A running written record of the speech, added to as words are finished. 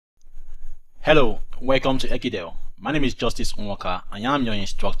Hello, welcome to Ekidel. My name is Justice Nwaka and I am your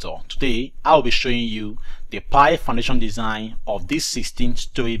instructor. Today, I will be showing you the Pi foundation design of this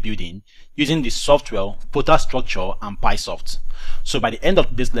 16-story building using the software Protastructure and PileSOFT. So by the end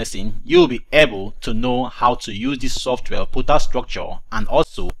of this lesson, you will be able to know how to use this software Protastructure and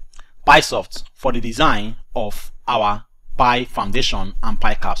also PileSOFT for the design of our Pi foundation and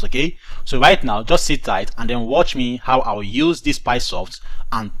Pi caps. Okay, so right now just sit tight and then watch me how I will use this PileSOFT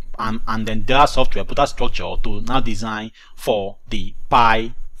and then their software Protastructure to now design for the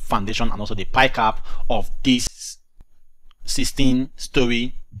Pi foundation and also the Pi cap of this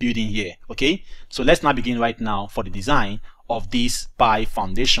 16-story building here. Okay, so let's now begin right now for the design of this Pi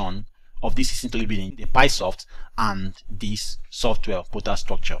foundation of this 16-story building, the PileSOFT and this software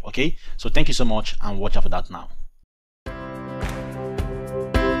Protastructure. Okay, so thank you so much and watch out for that now.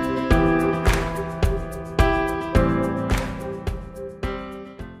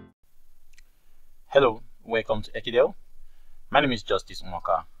 Hello, welcome to Ekidel. My name is Justice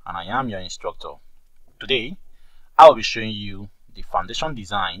Nwaka and I am your instructor. Today, I will be showing you the foundation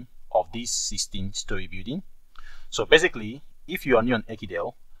design of this 16-story building. So basically, if you are new on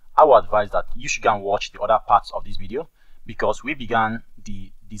Ekidel, I would advise that you should go and watch the other parts of this video because we began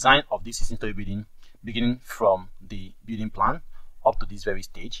the design of this 16-story building beginning from the building plan up to this very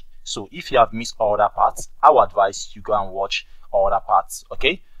stage. So if you have missed all other parts, I would advise you go and watch all other parts.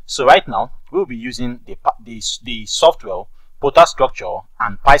 Okay. So right now we'll be using the software Protastructure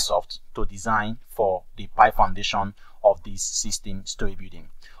and PileSOFT to design for the Pi foundation of this 16-story building.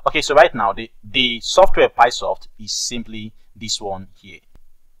 Okay, so right now the software PileSOFT is simply this one here.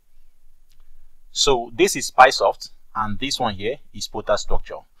 So this is PileSOFT and this one here is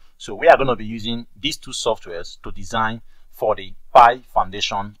Protastructure. So we are going to be using these two softwares to design for the Pi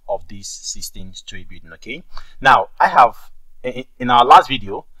foundation of this 16-story building. Okay, now I have in our last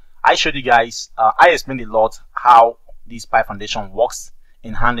video I showed you guys, I explained a lot how this Pi foundation works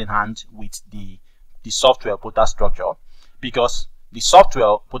in hand with the software Protastructure, because the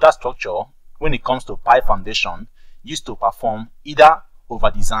software Protastructure, when it comes to Pi foundation, used to perform either over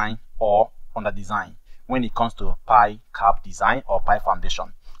design or under design when it comes to Pi cap design or Pi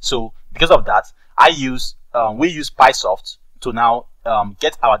foundation. So because of that, we use PileSOFT to now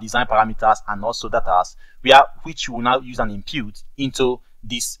get our design parameters and also data which we will now use and impute into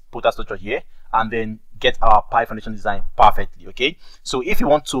this Protastructure here and then get our Pi foundation design perfectly. Okay, so if you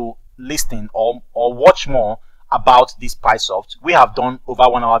want to listen or watch more about this PileSOFT, we have done over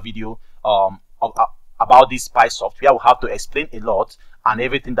 1 hour video about this PileSOFT where we have to explain a lot and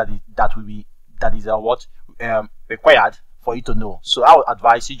everything that is required for you to know. So I would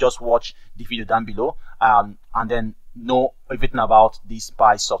advise you just watch the video down below and then know everything about this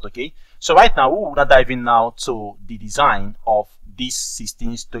PileSOFT. Okay, so right now we will now dive in now to the design of this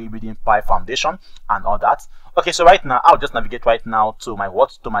 16-story building Pi foundation and all that. Okay, so right now I'll just navigate right now to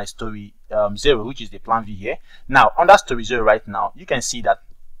my story 0, which is the plan view here. Now under story 0 right now, you can see that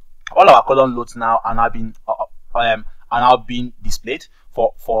all our column loads now are now being displayed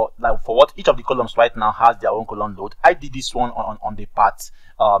for what each of the columns right now has their own column load. I did this one on the part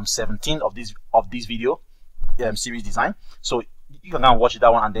 17 of this video series design, so you can now watch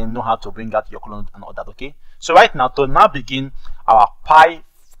that one and then know how to bring out your column and all that. Okay, so right now to now begin our Pi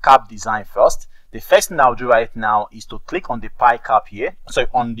cap design first, the first thing I'll do right now is to click on the Pi cap here, so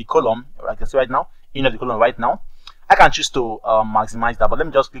on the column. I can see right now in the column right now I can choose to maximize that, but let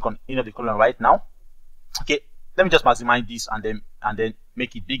me just click on in the column right now. Okay, let me just maximize this and then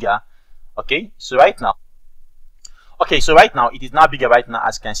make it bigger. Okay, so right now it is now bigger right now,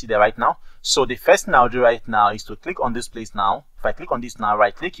 as you can see there right now. So the first thing I'll do right now is to click on this place now. If I click on this now,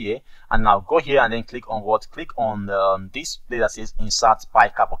 right click here and now go here and then click on this place that says insert Pi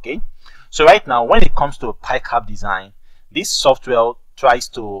cap. Okay, so right now when it comes to Pi cap design, this software tries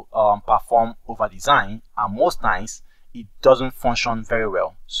to perform over design and most times it doesn't function very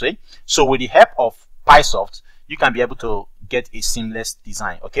well. So with the help of PileSOFT, you can be able to get a seamless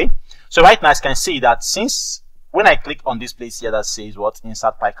design. Okay, so right now as you can see that since when I click on this place here that says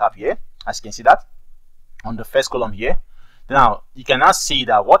insert Pi cap here, as you can see that on the first column here, now you can now see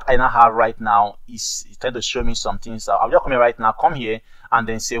that what I now have right now is trying to show me some things. So I'll just come here right now, come here and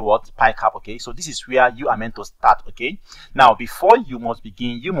then say Pi cap. Okay, so this is where you are meant to start. Okay, now before you must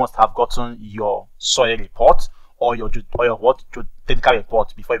begin, you must have gotten your soil report or your technical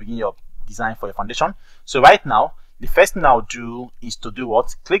report before you begin your design for your foundation. So right now the first thing I'll do is to do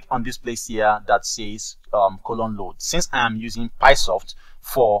click on this place here that says column load, since I am using PileSOFT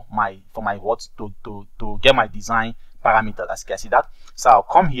for my to get my design parameters, as you can see that. So I'll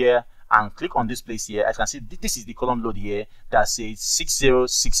come here and click on this place here, as you can see, this is the column load here that says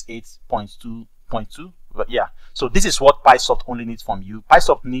 6068.2.2. But yeah, so this is what PileSOFT only needs from you.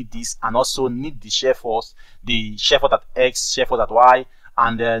 PileSOFT need this, and also need the shear force at X, shear force at Y,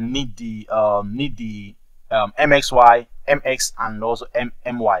 and need the MXY, MX, and also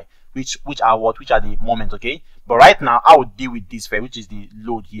MY, which are the moment. Okay, but right now I will deal with this first, which is the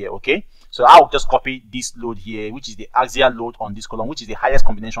load here. Okay, so I will just copy this load here, which is the axial load on this column, which is the highest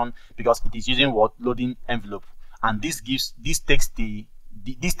combination because it is using what loading envelope, and this takes the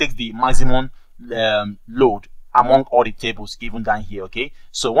maximum load among all the tables given down here. Okay,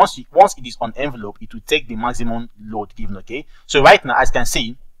 so once it is on envelope, it will take the maximum load given. Okay, so right now, as you can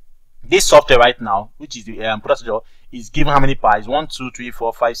see, this software right now, which is the Protastructure, is given how many piles? 1, 2, 3,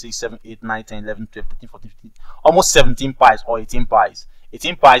 4, 5, 6, 7, 8, 9, 10, 11, 12, 13, 14, 15, almost 17 piles or 18 piles.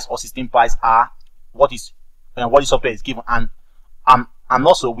 18 piles or 16 piles are what the software is given, and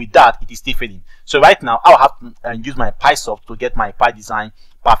also with that it is still failing. So right now I'll have to use my PileSOFT to get my pile design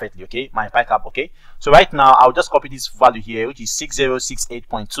perfectly. Okay, my pile cap. Okay, so right now I'll just copy this value here, which is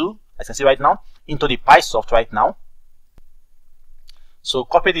 6068.2, as you can see right now, into the PileSOFT right now. So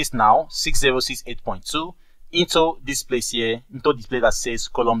copy this now, 6068.2, into this place here, into this place that says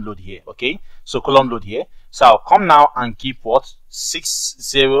column load here. Okay, so column load here. So I'll come now and keep what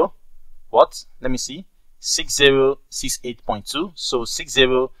 6068.2. So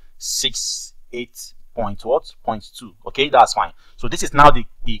 6068.2. Okay, that's fine. So this is now the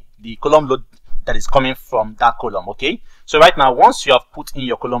column load that is coming from that column. Okay, so right now, once you have put in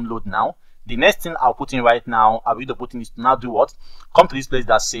your column load now, the next thing I'll put in right now, I'll be to put in is to now do what? Come to this place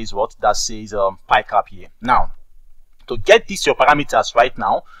that says what? That says pile cap here. Now, to get this your parameters right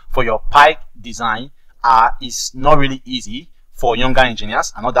now for your pile design is not really easy for younger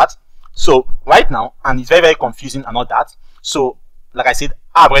engineers and all that. So right now, and it's very confusing and all that. So like I said,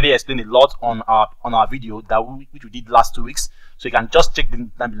 I've already explained a lot on our video that which we did last 2 weeks. So you can just check the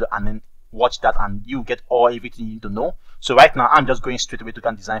link down below and then watch that, and you get everything you need to know. So right now I'm just going straight away to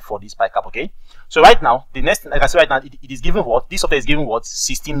can design for this pile cap. Okay, so right now the next thing, like I said, right now it is given what this software is given what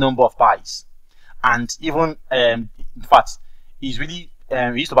 16 number of piles, and even in fact is really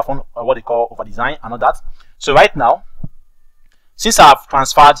used to perform what they call over design and all that. So right now, since I've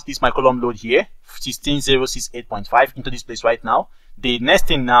transferred this my column load here 16068.5 into this place right now, the next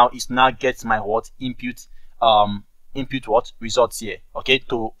thing now is now get my what input what results here. Okay,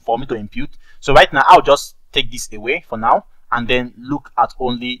 for me to input. So right now I'll just take this away for now and then look at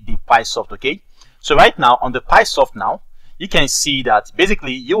only the PileSOFT. Okay, so right now on the PileSOFT now, you can see that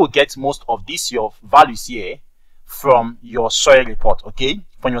basically you will get most of this your values here from your soil report. Okay,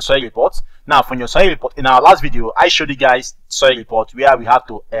 from your soil report. Now from your soil report, in our last video I showed you guys soil report where we have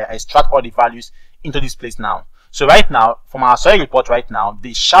to extract all the values into this place now. So right now from our soil report right now,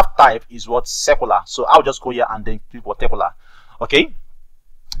 the shaft type is what circular. So I'll just go here and then click what circular. Okay,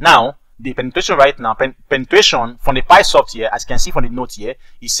 now the penetration right now, penetration from the PileSOFT here, as you can see from the note here,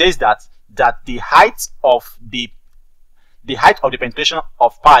 it says that the height of the penetration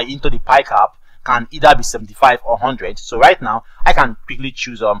of pi into the pile cap can either be 75 or 100. So right now I can quickly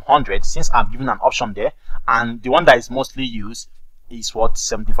choose 100 since I'm given an option there, and the one that is mostly used is what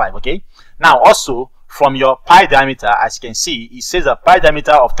 75. Okay, now also from your pile diameter, as you can see, it says a pile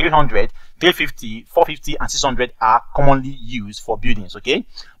diameter of 300, 350, 450, and 600 are commonly used for buildings. Okay,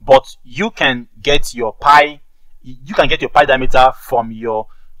 but you can get your pile diameter from your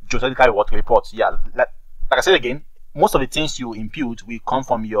geotechnical work report. Yeah, like I said again, most of the things you impute will come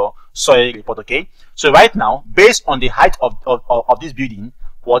from your soil report. Okay, so right now, based on the height of this building,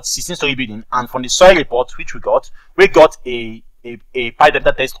 what 16-story building, and from the soil report which we got a pile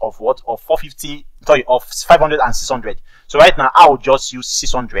diameter test of what of 450, sorry, of 500 and 600. So right now I will just use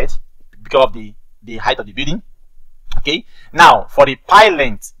 600 because of the height of the building. Okay, now for the pile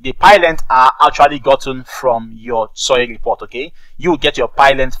length are actually gotten from your soil report. Okay, you will get your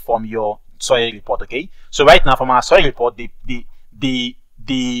pile length from your soil report. Okay, so right now from our soil report, the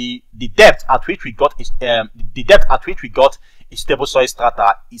depth at which we got is a stable soil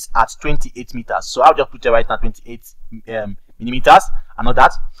strata is at 28 meters. So I'll just put it right now 28 millimeters and all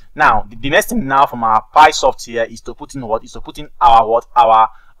that. Now the next thing now from our PileSOFT here is to put in what is to put in our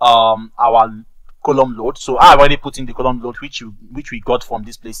column load. So I already put in the column load which we got from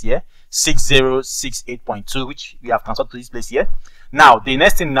this place here 6068.2, which we have transferred to this place here. Now the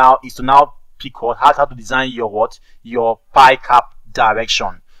next thing now is to now pick how to design your pile cap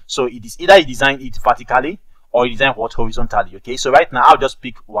direction. So it is either you design it vertically or you design what horizontally. Okay, so right now I'll just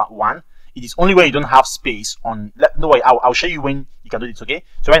pick one. It is only when you don't have space on. No way, I'll show you when you can do this. Okay,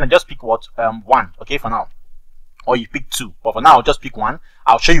 so right now just pick what 1. Okay, for now. or you pick 2. But for now, I'll just pick 1.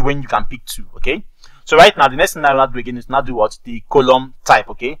 I'll show you when you can pick 2. Okay. So right now, the next thing I'll do again is now do what? The column type.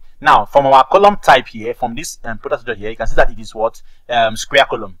 Okay. Now, from our column type here, from this Protastructure here, you can see that it is what? Square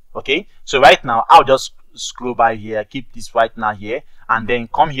column. Okay. So right now, I'll just scroll by here, keep this right now here, and then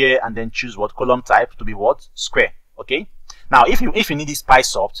come here and then choose what? Column type to be what? Square. Okay. Now, if you need this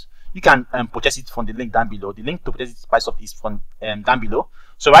PileSOFT, you can purchase it from the link down below. The link to purchase this PileSOFT is from down below.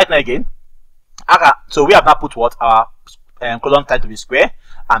 So right now again, so we have now put what? Our column type to be square,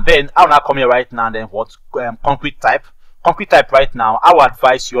 and then I'll now come here right now and then what? Concrete type. Concrete type right now, I would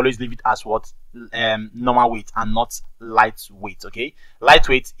advise you always leave it as what? Normal weight and not lightweight. Okay,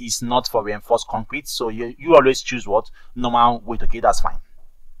 lightweight is not for reinforced concrete, so you always choose what? Normal weight. Okay, that's fine.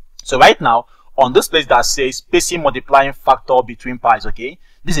 So right now, on this place that says spacing multiplying factor between piles, okay,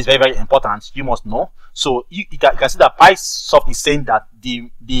 this is very, very important. You must know. So you can see that PileSOFT is saying that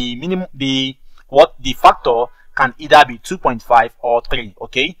the factor can either be 2.5 or 3.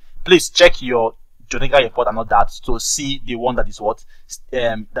 Okay, please check your geometrical report and all that to see the one that is what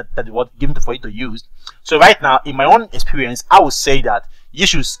that is what given for you to use. So right now, in my own experience, I would say that you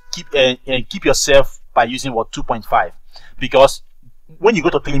should keep yourself by using what? 2.5, because when you go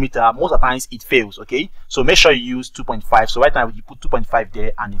to 3 meter, most of the times it fails. Okay, so make sure you use 2.5. So right now you put 2.5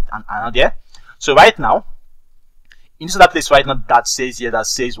 there and there. So right now, in this other place right now that says here, that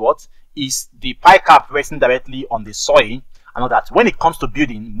says what? Is the pile cap resting directly on the soil? And all that. When it comes to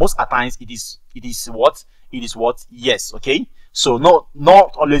building, most of the times it is what? It is what? Yes. Okay, so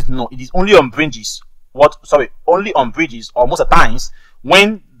not always no. It is only on bridges. Only on bridges, or most of the times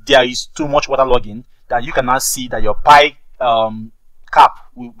when there is too much water logging, that you cannot see that your pile cap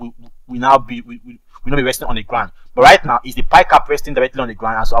will not be resting on the ground. But right now, is the pile cap resting directly on the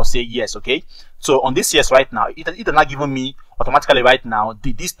ground? And so I'll say yes. Okay, so on this yes right now, it is not giving me automatically right now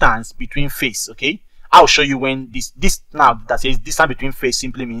the distance between face. Okay, I'll show you when this now that says distance between face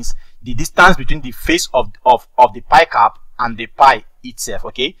simply means the distance between the face of the pile cap and the pile itself.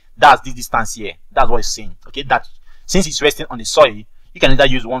 Okay, that's the distance here. That's what it's saying. Okay, that since it's resting on the soil, you can either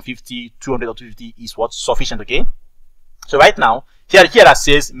use 150, 200, or 250 is what's sufficient. Okay, so right now here that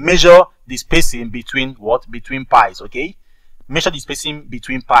says measure the spacing between what? Between piles. Okay, measure the spacing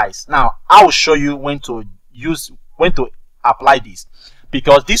between piles. Now I will show you when to apply this,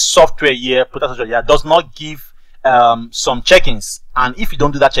 because this software here, Protastructure here, does not give some check-ins, and if you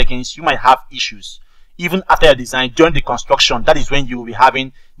don't do that check-ins, you might have issues even after your design. During the construction, that is when you will be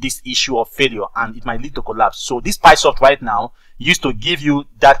having this issue of failure, and it might lead to collapse. So this PileSOFT right now used to give you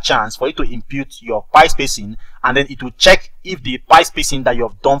that chance for you to impute your pile spacing, and then it will check if the pile spacing that you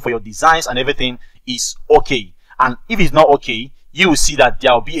have done for your designs and everything is okay. And if it's not okay, you will see that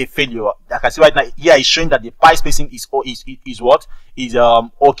there will be a failure. Like I see right now, here is showing that the pile spacing is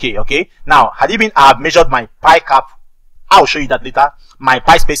okay. Okay. Now, had I have measured my pile cap, I'll show you that later. My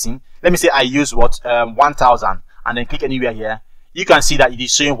pile spacing. Let me say I use what 1000, and then click anywhere here. You can see that it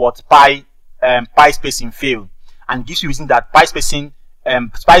is showing what pile spacing failed, and gives you reason that pile spacing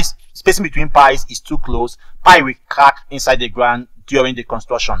spacing between piles is too close. Pile will crack inside the ground during the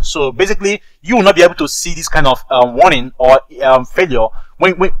construction. So basically, you will not be able to see this kind of warning or failure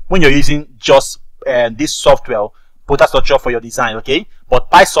when you're using just this software Protastructure for your design. Okay,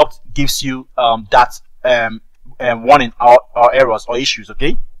 but PileSOFT gives you that warning or errors or issues.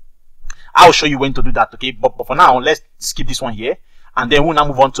 Okay, I'll show you when to do that. Okay, but for now, let's skip this one here, and then we'll now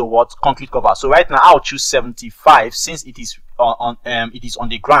move on to what? Concrete cover. So right now I'll choose 75 since it is on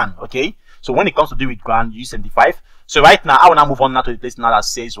the ground. Okay, so when it comes to do with ground, you use 75. So right now I will now move on now to the place now that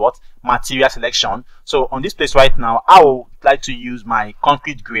says what? Material selection. So on this place right now, I would like to use my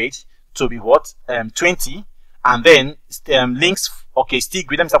concrete grade to be what? 20, and then links. Okay, steel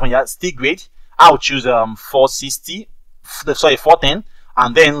grade. Let me start from here. Steel grade, I'll choose 460. Sorry, 410.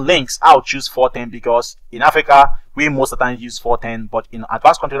 And then links, I'll choose 410, because in Africa we most of the time use 410, but in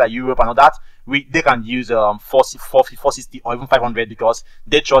advanced countries like Europe and all that, they can use 460 or even 500, because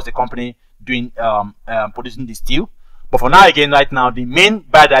they trust the company doing producing the steel. But for now, again, right now, the main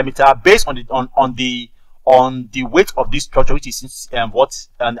bar diameter based on the weight of this structure, which is and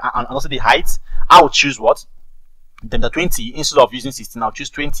also the height, I will choose what? Then the 20 instead of using 16. I'll choose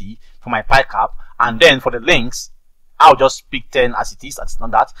 20 for my pile cap, and then for the links, I'll just pick 10 as it is. That's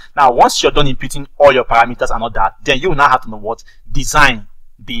not that. Now, once you're done inputting all your parameters and all that, then you will now have to know what? Design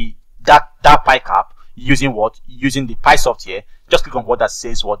that pile cap using what? Using the PileSOFT here. Just click on what that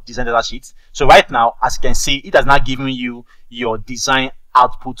says what? Design data sheet. So right now, as you can see, it has now given you your design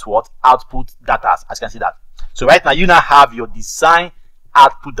output what? Output data. As you can see that. So right now, you now have your design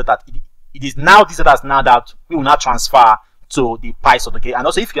output data. It is now this data now that we will now transfer to the PileSOFT, okay? And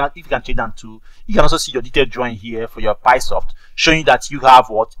also if you can change down to, you can also see your detailed drawing here for your PileSOFT, showing that you have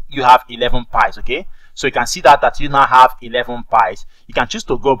what? You have 11 piles, okay? So you can see that you now have 11 piles. You can choose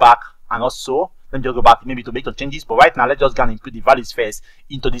to go back, and also let me just go back maybe to make some changes, but right now let's just go and input the values first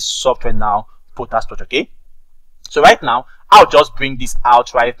into this software now, Protastructure, okay? So right now I'll just bring this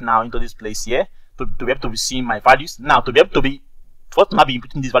out right now into this place here to be able to be seeing my values. Now to be able to be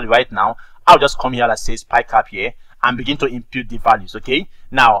inputting this value right now, I'll just come here that says PileCap here and begin to input the values, okay?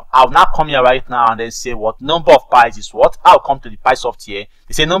 Now I'll now come here right now and then say what number of piles is what. I'll come to the PileSOFT here.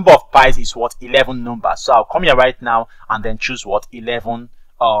 They say number of piles is what? 11 numbers. So I'll come here right now and then choose what? 11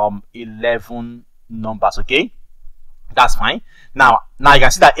 numbers, okay? That's fine. Now you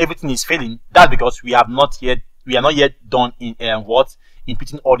can see that everything is failing. That's because we are not yet done in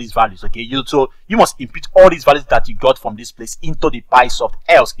inputting all these values, okay? So you must input all these values that you got from this place into the PileSOFT,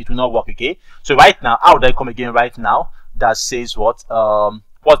 else it will not work, okay? So right now, how would I come again right now? That says what?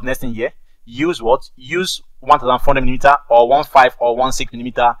 What's the next thing here? Use what? Use 1400 millimeter or 15 or 16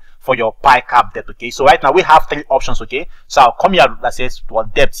 millimeter for your PileCap depth, okay? So right now we have 3 options, okay? So I'll come here that says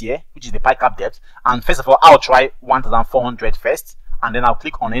what depth here, which is the PileCap depth, and first of all I'll try 1400 first, and then I'll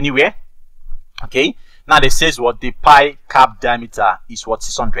click on anywhere, okay? Now it says what the PileCap diameter is what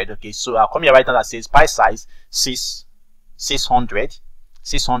 600, okay? So I'll come here right now that says pile size 600,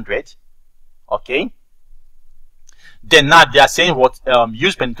 okay? Then now they are saying what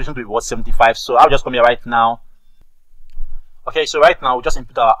use penetration to be what 75. So I'll just come here right now. Okay, so right now we just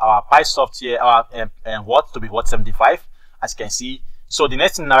input our PileSOFT here, our what to be what 75, as you can see. So the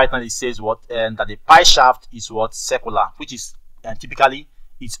next thing now right now it says what that the pile shaft is what circular, which is typically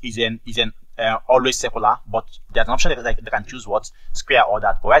is an always circular, but there's an option that they can choose what square or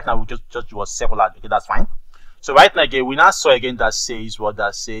that. But right now we just do what circular, okay? That's fine. So right now again we now saw again that says what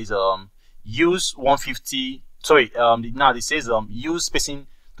that says use 150. Sorry, now it says use spacing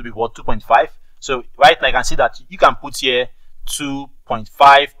to be what 2.5. So right now you can see that you can put here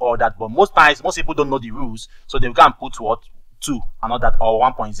 2.5 or that, but most times most people don't know the rules, so they can put what 2 and not that, or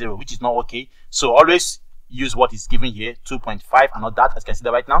 1.0, which is not okay. So always use what is given here 2.5 and not that, as you can see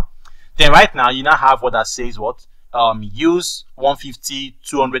that right now. Then right now you now have what that says what use 150,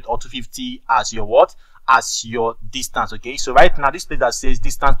 200 or 250 as your what, as your distance, okay? So right now this place that says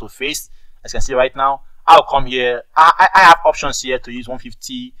distance to face, as you can see right now, I'll come here. I have options here to use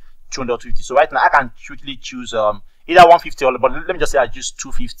 150, 200 or 250. So right now I can quickly choose either 150 or, but let me just say I use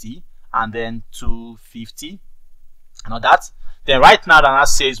 250 and then 250 and all that. Then right now that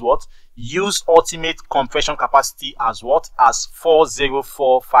says what use ultimate compression capacity as what, as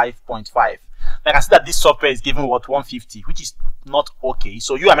 4045.5. Like I see that this software is given what 150, which is not okay.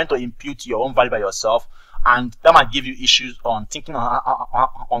 So you are meant to impute your own value by yourself, and that might give you issues on thinking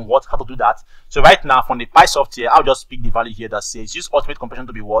on what, how to do that. So right now from the PileSOFT here, I'll just pick the value here that says use ultimate compression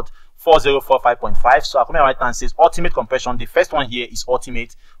to be what 4045.5. So I'll come here right now and says ultimate compression. The first one here is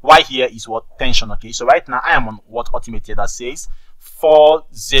ultimate. Y here is what tension, okay? So right now I am on what ultimate here that says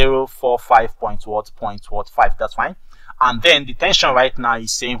 4045.5. That's fine. And then the tension right now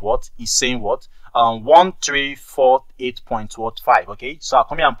is saying what? 1348.5. Okay, so I'll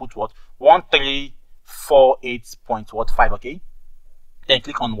come here and put what 1348.5. Okay, then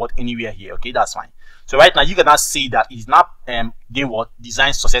click on what anywhere here. Okay, that's fine. So right now you can now see that it is not doing what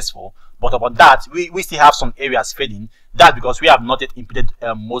design successful, but about that we still have some areas fading. That's because we have not yet inputted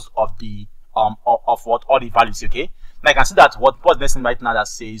most of the of what all the values. Okay, now I can see that what's the next thing right now that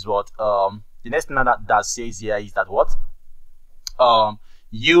says what the next thing that says here is that what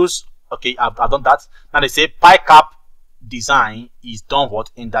use, okay, I've done that. Now they say PileCap design is done what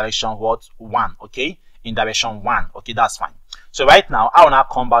in direction what 1, okay, in direction 1. Okay, that's fine. So right now I will now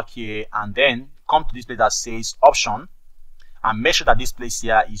come back here and then come to this place that says option and make sure that this place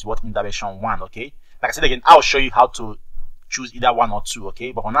here is what in direction 1. Okay, like I said again, I'll show you how to choose either 1 or 2.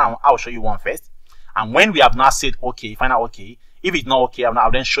 Okay, but for now I'll show you 1 first, and when we have now said okay, find out okay, if it's not okay,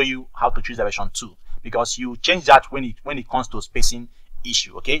 I'll then show you how to choose direction 2, because you change that when it comes to spacing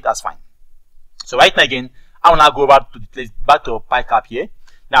issue. Okay, that's fine. So right now again I will now go back to the place, back to PileCap here.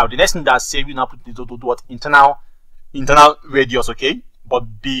 Now the next thing that says we now put to do what internal radius. Okay,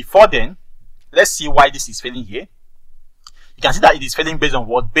 but before then let's see why this is failing here. You can see that it is failing based on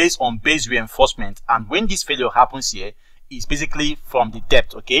what? Based on base reinforcement, and when this failure happens here, is basically from the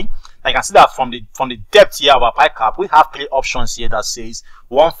depth. Okay, now you can see that from the depth here of our PileCap, we have 3 options here that says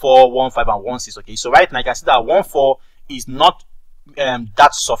 14, 15 and 16. Okay, so right now you can see that 14 is not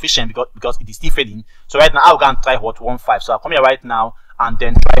that's sufficient because it is still failing. So right now I'll go and try what 15. So I'll come here right now and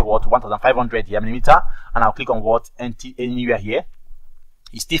then try what 1500 here millimeter, and I'll click on what anywhere here.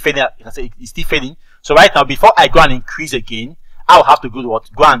 It's still fading. You can say it's still fading. So right now, before I go and increase again, I'll have to go to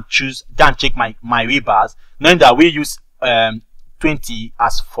what? Go and choose, go and check my rebars, knowing that we use 20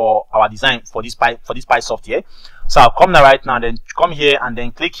 as for our design for this PileSOFT here. So I'll come now right now, then come here and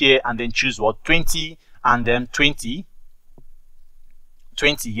then click here and then choose what? 20 and then 20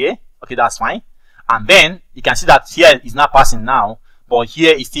 here. Okay, that's fine. And then you can see that here is not passing now, but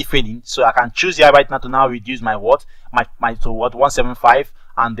here is still fading. So I can choose here right now to now reduce my what? My to what? 175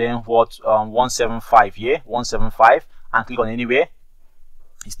 and then what? 175 here, 175, and click on anywhere.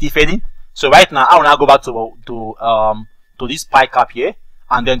 It's still fading. So right now I will now go back to this pie cap here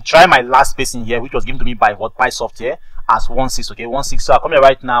and then try my last spacing here, which was given to me by what? PileSOFT here as 16. Okay, 16. So I'll come here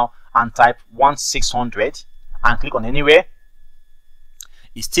right now and type 1600 and click on anywhere.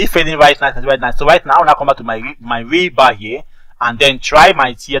 It's still fading right now. So right now I'll now come back to my rebar here and then try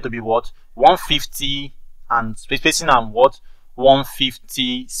my here to be what? 150 and spacing and what?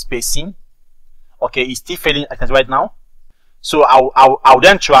 150 spacing. Okay, it's still fading right now. So I'll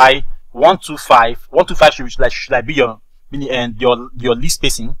then try 125. 125 should be your least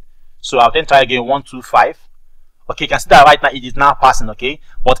spacing. So I'll then try again 125. Okay, you can see that right now it is now passing. Okay,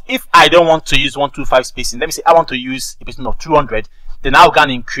 but if I don't want to use 125 spacing, let me say I want to use a spacing of 200, then I'll go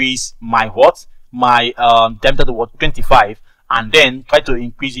and increase my what? My diameter to what? 25, and then try to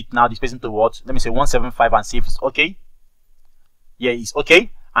increase it now the spacing to what? Let me say 175 and see if it's okay. Yeah, it's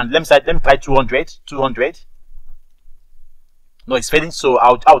okay. And let me try 200. No, it's fading, so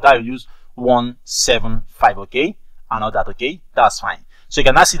I'll use 175. Okay, and all that. Okay, that's fine. So you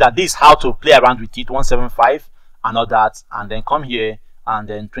can now see that this is how to play around with it. 175 and all that, and then come here and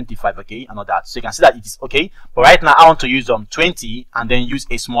then 25. Okay, and all that. So you can see that it is okay. But right now I want to use 20 and then use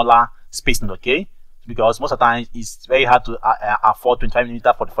a smaller spacing. Okay, because most of the time it's very hard to afford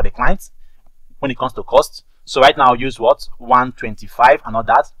 25mm for the clients when it comes to cost. So right now I'll use what? 125 and all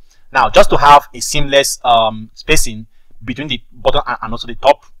that. Now just to have a seamless spacing between the bottom and also the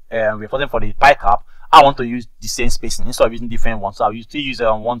top reinforcement for the pie cap, I want to use the same spacing instead of using different ones. So I'll still use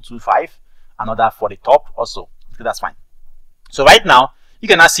 125 and all that for the top also. Okay, that's fine. So right now you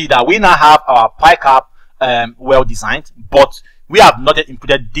can now see that we now have our pie cap well designed, but we have not yet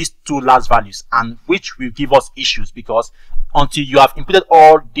inputted these two last values, and which will give us issues, because until you have inputted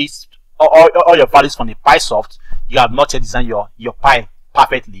all these all your values from the PileSOFT, you have not yet designed your pie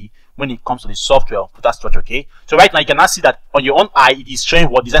perfectly when it comes to the software Protastructure. Okay, so right now you can now see that on your own eye it is showing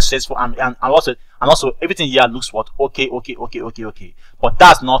what design successful, and also everything here looks what? Okay, but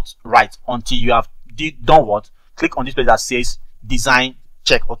that's not right until you have done what? Click on this place that says design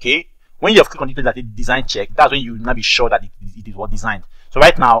check. Okay, when you have clicked on this place that says design check, that's when you will now be sure that it is what designed. So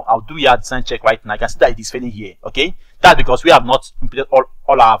right now I'll do your design check right now. I can see that it is failing here. Okay, that's because we have not inputted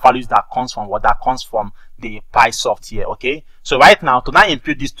all our values that comes from what? That comes from the PileSOFT here. Okay, so right now to now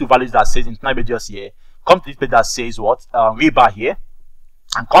input these two values that says internal radius here, come to this place that says what? Rebar here,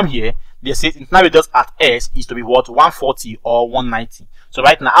 and come here. They say internal radius at S is to be what? 140 or 190. So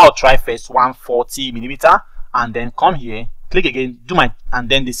right now I'll try first 140mm, and then come here, click again, and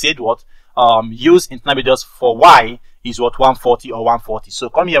then they said what? Use internal radius for Y is what? 140 or 140. So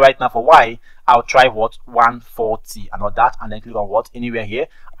come here right now for Y, I'll try what? 140 and all that, and then click on what? Anywhere here,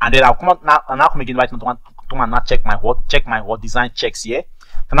 and then I'll come out now, and I'll come again right now to check my what design checks here.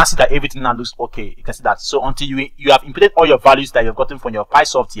 Can I see that everything now looks okay? You can see that. So until you have inputted all your values that you've gotten from your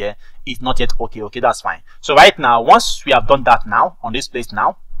PileSOFT here, it's not yet okay. Okay, that's fine. So right now, once we have done that now on this place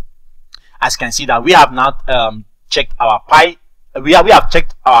now, as you can see that we have now checked our we have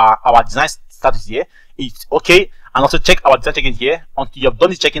checked our design status here. It's okay, and also check our design checking here. Until you have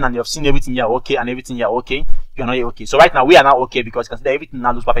done this checking and you have seen everything here okay and everything here okay, you're not okay. So right now we are now okay, because you can see that everything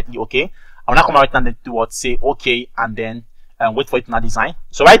now looks perfectly okay. I'll now come right now and then do what? Say okay, and then wait for it to now design.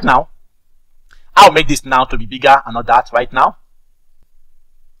 So right now I'll make this now to be bigger and all that right now.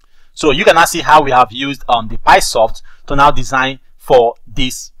 So you can now see how we have used the PileSOFT to now design for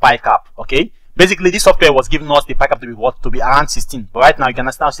this pie cap. Okay, basically this software was giving us the pie cap to be what? To be around 16, but right now you can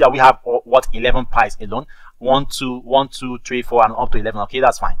now see that we have what? 11 pies alone. 1 2 3 4 and up to 11. Okay,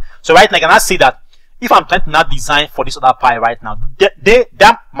 that's fine. So right now you can now see that if I'm trying to now design for this other pie right now,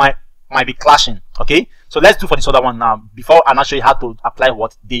 that might be clashing. Okay, so let's do for this other one now before I now show you how to apply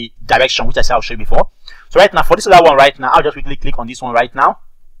what? The direction, which I said I'll show you before. So right now for this other one right now, I'll just quickly click on this one right now.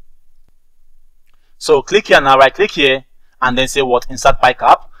 So click here now, right click here, and then say what? Insert pie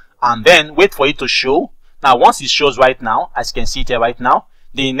cap, and then wait for it to show. Now once it shows right now, as you can see it here right now,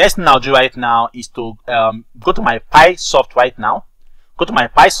 the next thing I'll do right now is to go to my PileSOFT right now. Go to my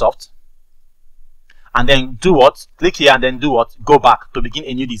PileSOFT, and then do what? Click here and then do what? Go back to begin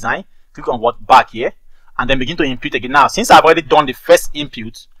a new design. Click on what? Back here, and then begin to impute again. Now, since I've already done the first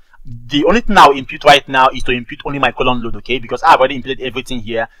input, the only thing I'll impute right now is to impute only my column load, okay? Because I've already imputed everything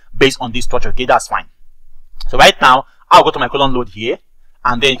here based on this structure, okay? That's fine. So right now, I'll go to my column load here,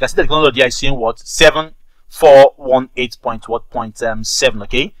 and then you can see that the column load here is saying what? 7418.7,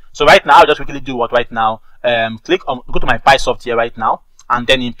 okay? So right now, I'll just quickly do what right now? Click on, go to my PileSOFT here right now, and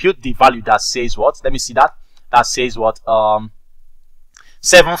then impute the value that says what? Let me see that. That says what?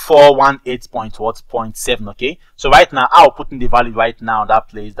 7418.7, okay? So right now, I'll put in the value right now, that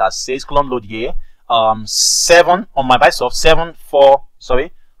place that says column load here, 7 on my PileSOFT,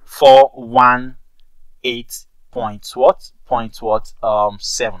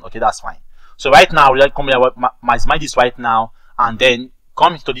 418.7, okay? That's fine. So right now, we'll come here, maximize this right now, and then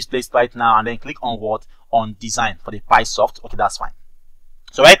come to this place right now, and then click on what? On design for the PileSOFT, okay? That's fine.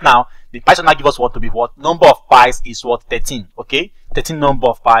 So right now, the PileSOFT now give us what to be what? Number of piles is what? 13, okay? 13 number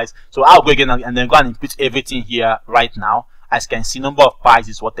of piles. So I'll go again and then go and input everything here right now. As you can see, number of piles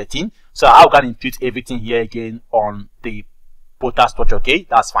is what? 13. So I'll go and input everything here again on the Protastructure, okay?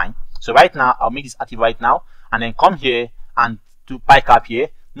 That's fine. So right now, I'll make this active right now, and then come here and do pile cap here.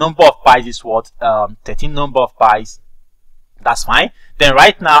 Number of piles is what? 13 number of piles. That's fine. Then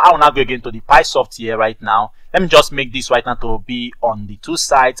right now, I will now go again to the PileSOFT here right now. Let me just make this right now to be on the two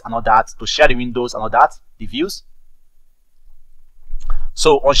sides and all that, to share the windows and all that, the views.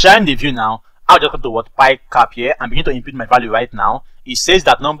 So on sharing the view now, I'll just go to what? Pile cap here and begin to input my value right now. It says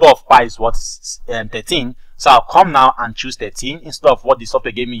that number of piles what? 13. So I'll come now and choose 13 instead of what the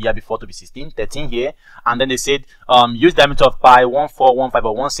software gave me here before to be 16. 13 here, and then they said use diameter of pile 14,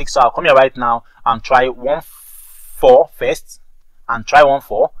 15, or 16. So I'll come here right now and try 14 first, and try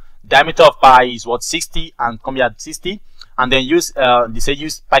 14. Diameter of pile is what? 60, and come here at 60, and then use they say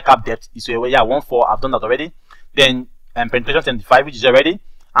use pile cap depth is yeah 14. I've done that already. Then penetration 75, which is already,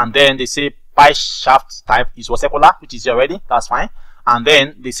 and then they say pile shaft type is what? Circular, which is already. That's fine. And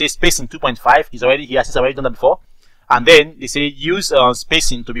then they say spacing 2.5 is already here since I've already done that before. And then they say use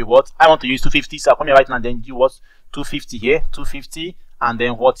spacing to be what? I want to use 250, so I'll come here right now and then do what? 250 here, 250, and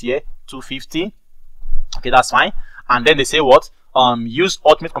then what here? 250. Okay, that's fine. And then they say what? Use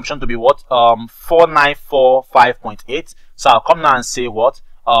ultimate compression to be what? 4945.8. So I'll come now and say what?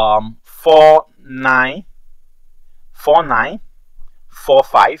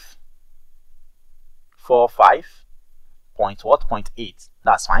 4945.8.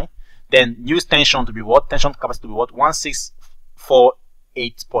 That's fine. Then use tension to be what? Tension capacity to be what?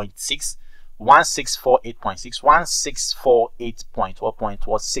 1648.6. 1648.6.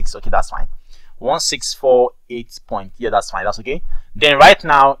 1648.6. Okay, that's fine. 1648 point. Yeah, that's fine. That's okay. Then right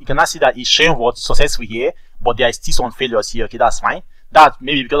now you cannot see that it's showing what? Successful here, but there is still some failures here. Okay, that's fine. That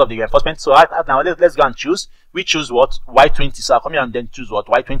maybe because of the reinforcement. So right now let's go and choose. We choose what? Y20. So I'll come here and then choose what?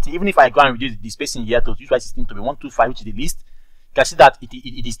 Y20. Even if I go and reduce the spacing here to use Y16 to be 125, which is the least, you can see that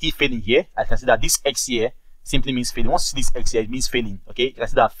it is still failing here. I can see that this X here simply means failing. Once you see this X here, it means failing. Okay, you can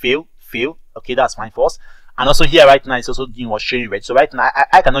see that fail. Okay, that's fine for us. And also here right now it's also doing what? Showing red. So right now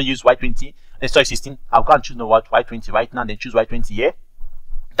I cannot use Y20. Let's try 16. I'll go and choose what? Y20 right now, then choose Y20 here.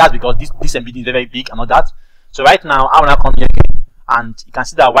 That's because this embedding is very big and all that. So right now I will now come here again, and you can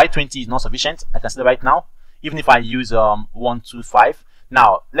see that Y20 is not sufficient. I can see that right now, even if I use 125.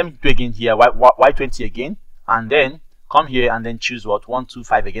 Now let me do again here, Y20 again, and then come here and then choose what?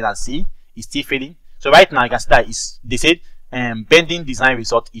 125 again, and see it's still failing. So right now you can see that they said bending design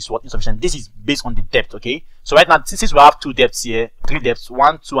result is what? Insufficient. This is based on the depth. Okay, so right now since we have two depths here, three depths,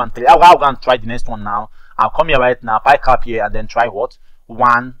 1, 2, and 3, I'll go and try the next one now. I'll come here right now, pile cap here, and then try what?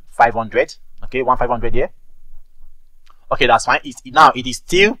 1,500. Okay, 1,500 here. Okay, that's fine. Now it is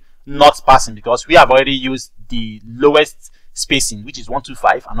still not passing because we have already used the lowest spacing, which is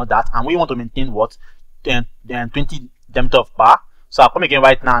 125, and not that, and we want to maintain what? 20 diameter of bar. So I'll come again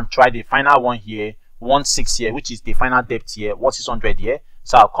right now and try the final one here, 16 here, which is the final depth here, 1600 here.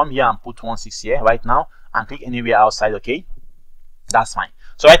 So I'll come here and put 16 here right now and click anywhere outside. Okay, that's fine.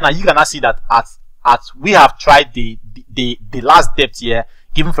 So right now you cannot see that as we have tried the last depth here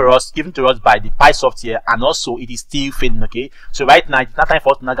given to us by the PileSOFT here, and also it is still failing. Okay, so right now it's not time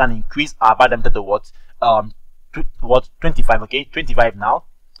for us to now increase our bar diameter to what? 25. Okay, 25 now,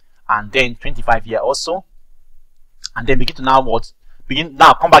 and then 25 here also, and then begin to now what?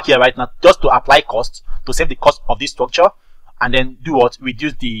 Now come back here right now just to apply cost, to save the cost of this structure, and then do what?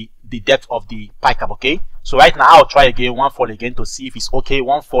 Reduce the depth of the pile cap. Okay, so right now I'll try again 1 fall again to see if it's okay.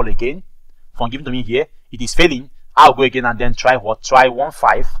 1 fall again from given to me here, it is failing. I'll go again and then try what? Try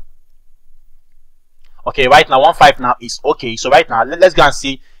 1.5. Okay, right now 1.5 now is okay. So right now let's go and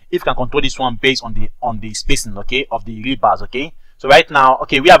see if we can control this one based on the spacing, okay, of the rebars. Okay, So right now,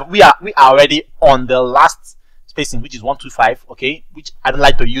 okay, we are already on the last spacing, which is 125. Okay, which I don't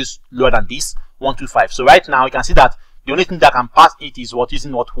like to use lower than this 125. So right now you can see that the only thing that can pass it is what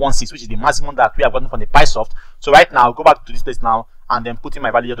using what 16, which is the maximum that we have gotten from the PileSOFT. So right now, go back to this place now and then put in my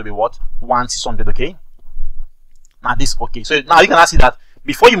value here to be what 1600. Okay. Now this okay. So now you can see that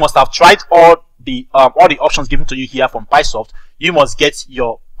before you must have tried all the options given to you here from PileSOFT. You must get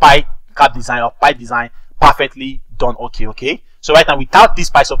your PiCap design or Pi design perfectly done. Okay. So right now, without this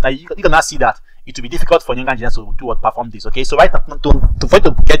PileSOFT, now you cannot see that it will be difficult for younger engineers to do what perform this. Okay. So right now, for you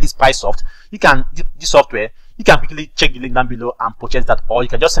to get this PileSOFT, you can this software. You can quickly check the link down below and purchase that, or you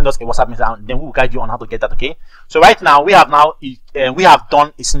can just send us a WhatsApp message and then we will guide you on how to get that. Okay. So right now we have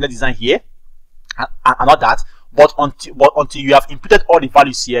done a similar design here and not that. But until you have inputted all the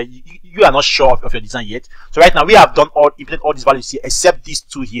values here, you are not sure of your design yet. So right now we have inputted all these values here except these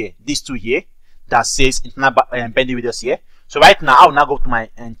two here that says internal bending radius here. So right now I will now go to my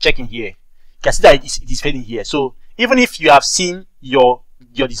checking here. You can see that it is failing here. So even if you have seen your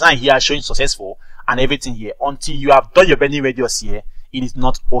design here showing successful and everything here, until you have done your bending radius here, it is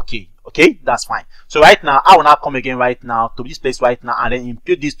not okay. Okay, that's fine. So right now I will now come again right now to this place right now and then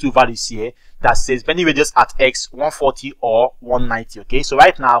input these two values here that says bending radius at X 140 or 190. Okay, so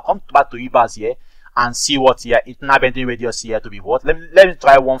right now I'll come back to eBars here and see what here internal bending radius here to be what. Let me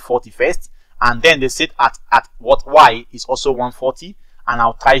try 140 first, and then they said at what Y is also 140, and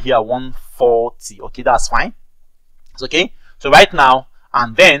I'll try here 140. Okay, that's fine. It's okay. So right now,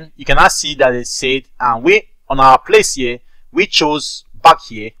 and then you can now see that they said, and we on our place here we chose back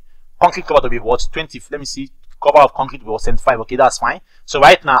here concrete cover to be what 20. Let me see, cover of concrete was 75. Okay, that's fine. So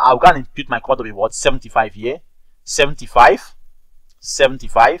right now I'll go and input my cover to be what 75 here, 75,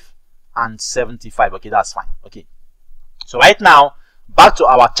 75, and 75. Okay, that's fine. Okay, so right now back to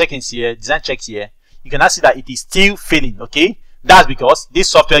our check-ins here, design checks here. You can now see that it is still failing. Okay, that's because this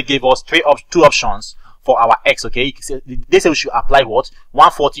software gave us two options for our X. Okay, they say we should apply what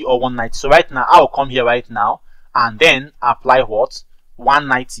 140 or 190. So right now I'll come here right now and then apply what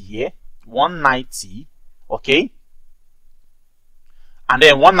 190 here, 190. Okay, and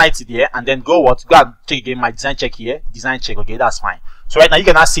then 190 there, and then go and check again my design check here, design check. Okay, that's fine. So right now you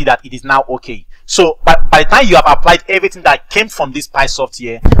can now see that it is now okay. So by the time you have applied everything that came from this PileSOFT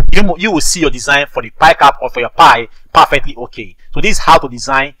here, you will see your design for the PiCap or for your Pi perfectly okay. So this is how to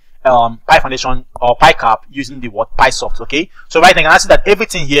design Pi foundation or PiCap using the word PileSOFT. Okay, so right now you can see that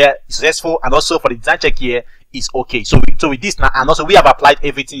everything here is successful, and also for the design check here is okay. So with this now, and also we have applied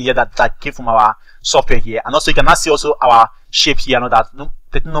everything here that came from our software here, and also you can now see also our shape here, and that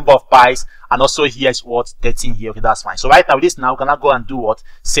 13 number of pies, and also here is what 13 here. Okay, that's fine. So right now with this now, we can now go and do what,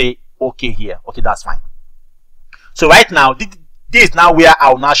 say okay here. Okay, that's fine. So right now this is now where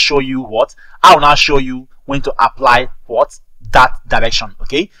I will now show you what I will now show you when to apply what that direction.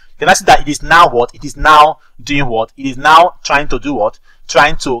 Okay, you can see that it is now what it is now doing what it is now trying to do what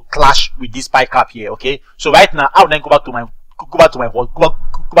trying to clash with this PiCap here. Okay, so right now I will then go back to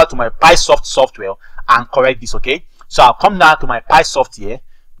my PileSOFT software and correct this. Okay, so I'll come now to my PileSOFT here,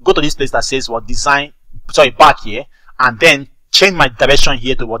 go to this place that says what design, back here, and then change my direction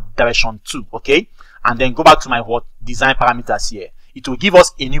here to what direction 2. Okay, and then go back to my what design parameters here. It will give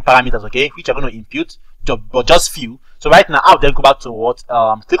us a new parameters, okay, which I'm going to input, but just few. So right now I'll then go back to what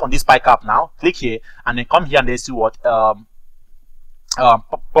click on this PiCap now, click here, and then come here and then see what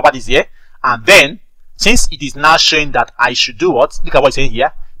properties here, and then since it is now showing that I should do what, look at what it's saying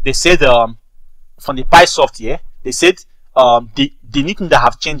here. They said from the PileSOFT here, they said the new thing that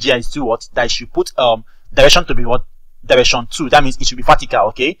have changed here is to what, that I should put direction to be what direction 2. That means it should be vertical,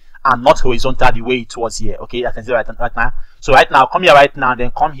 okay, and not horizontal the way it was here. Okay, I can see right now. So right now come here right now,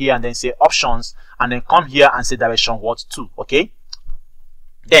 then come here and then say options, and then come here and say direction what 2. Okay,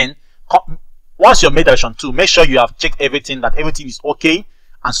 then once you've made direction 2, make sure you have checked everything, that everything is okay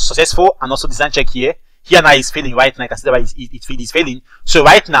and successful, and also design check here. Here now is failing right now. I can see that it is failing. So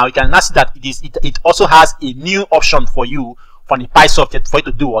right now you can now see that it also has a new option for you from the PileSOFT for you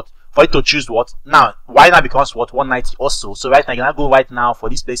to do what, for you to choose what. Now Y now becomes what 190 also. So right now you can now go right now for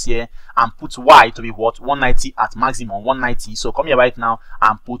this place here and put Y to be what 190 at maximum 190. So come here right now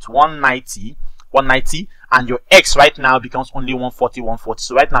and put 190, and your X right now becomes only 140.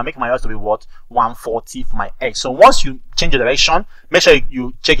 So right now make my X to be what 140 for my X. So once you change the direction, make sure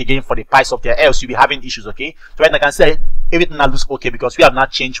you check again for the PileSOFT there, else you'll be having issues. Okay, so right now I can say everything now looks okay because we have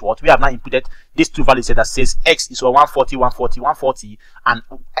not changed what, we have not inputted these two values here that says X is 140, and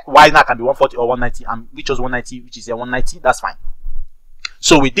Y now can be 140 or 190, and we chose 190, which is a 190. That's fine.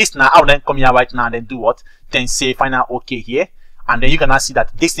 So with this now, I'll then come here right now and then do what, then say final okay here, and then you can now see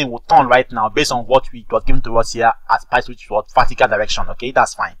that this thing will turn right now based on what we got given to us here as PileSOFT, which was vertical direction. Okay,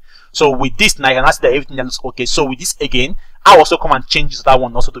 that's fine. So with this now, you can now see that everything looks okay. So with this again, I also come and change that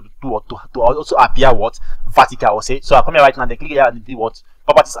one also to also appear what vertical. Or say, so I come here right now, then click here and do what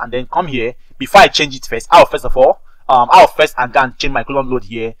properties, and then come here. Before I change it first, I'll first and then change my column load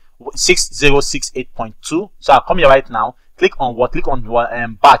here 6068.2. So I'll come here right now, click on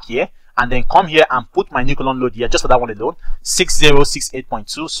back here, and then come here and put my new column load here just for that one alone,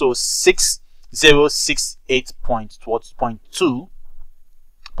 6068.2. So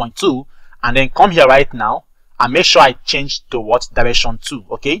 6068.2, and then come here right now and make sure I change to what direction 2.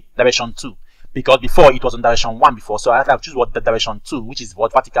 Okay, direction 2, because before it was on direction 1 before. So I have to choose what the direction 2, which is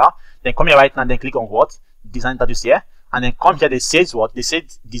what vertical. Then come here right now and then click on what design status here, and then come here. They says what they said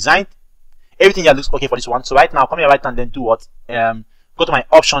design. Everything here looks okay for this one. So right now come here right now and then do what go to my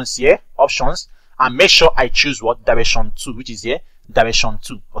options here, options, and make sure I choose what direction 2, which is here direction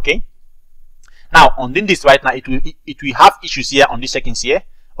 2. Okay, now on doing this right now, it will have issues here on these settings here.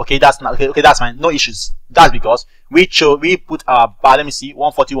 Okay, that's not okay, that's fine, no issues. That's because we put our bar, let me see,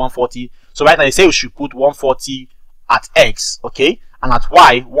 140. So right now they say we should put 140 at X, okay, and at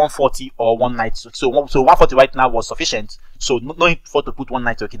Y 140 or 190. So 140 right now was sufficient, so no need for to put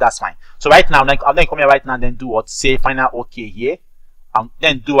 190. Okay, that's fine. So right now I'll then come here right now and then do what, say final okay here, and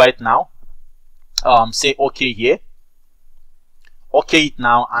then do right now say okay here, okay it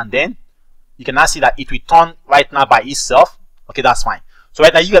now, and then you can now see that it will turn right now by itself. Okay, that's fine. So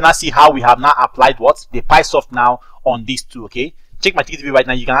right now you can now see how we have now applied what the PileSOFT now on these two. Okay, check my TTV right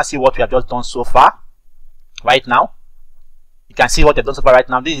now. You can now see what we have just done so far. Right now, you can see what you've done so far. Right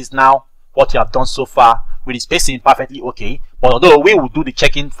now, this is now what you have done so far with the spacing perfectly okay. But although we will do the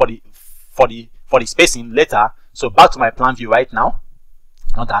checking for the spacing later. So back to my plan view right now.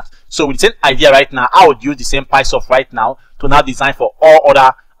 Not that. So with the same idea right now, I would use the same PileSOFT right now to now design for all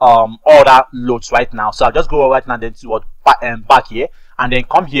other loads right now. So I'll just go right now then to what back here, and then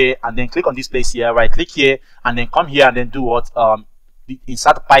come here and then click on this place here, right click here, and then come here and then do what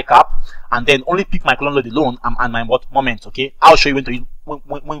insert pie cap, and then only pick my column load alone and my what moment. Okay, I'll show you when to use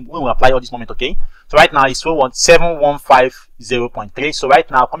when we apply all this moment. Okay, so right now it's 7150.3. so right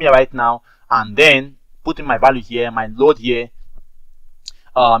now come here right now and then put in my value here, my load here.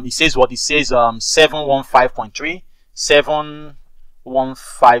 It says what it says 715.3,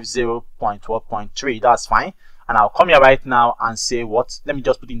 7150.12.3. that's fine. And I'll come here right now and say what, let me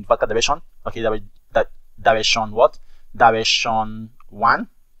just put in vertical direction. Okay, that direction what, direction 1.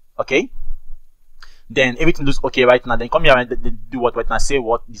 Okay, then everything looks okay right now. Then come here and do what right now, say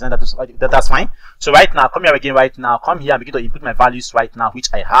what design that's fine. So right now come here again right now, come here and begin to input my values right now, which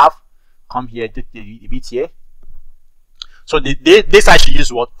I have. Come here, a bit here. So this I should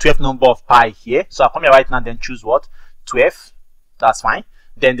use what 12 number of pi here. So I'll come here right now and then choose what 12. That's fine.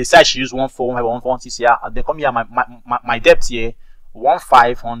 Then they say I should use 14146 here, and then come here my depth here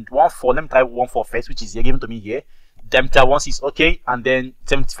 1514. Let me try 14 first, which is here given to me here. Diameter 16 is okay, and then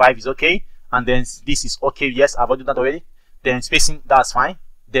 75 is okay, and then this is okay. Yes, I've already done that already. Then spacing, that's fine.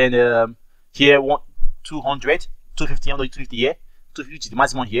 Then here 200, 250, 250 here, 250 which is the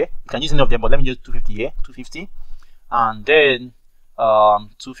maximum here. You can use any of them, but let me use 250 here, 250, and then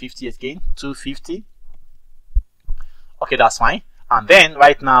 250 again, 250. Okay, that's fine. And then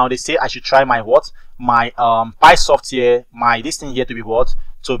right now they say I should try my what, my PileSOFT here, my this thing here to be what,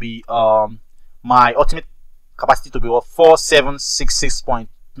 to be my ultimate capacity to be what,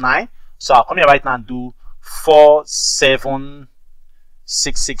 4766.9. so I'll come here right now and do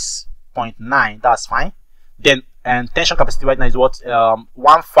 4766.9. that's fine. Then tension capacity right now is what,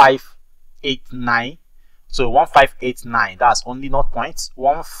 1589. So 1589, that's only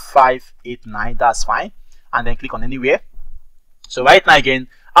 0.1589. that's fine. And then click on anywhere. So right now again,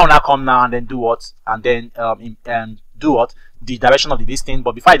 I will now come now and then do what, and then do what, the direction of the listing.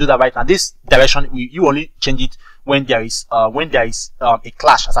 But before I do that right now, this direction you only change it when there is a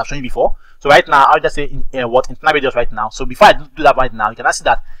clash, as I've shown you before. So right now I'll just say what internal radius right now. So before I do that right now, you can see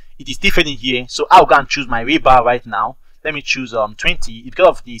that it is still fading here. So I'll go and choose my rebar right now. Let me choose 20 because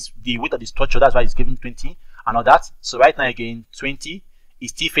of the width of the structure. That's why it's giving 20 and all that. So right now again 20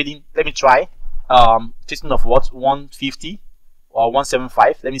 is still fading. Let me try testing of what, 150 or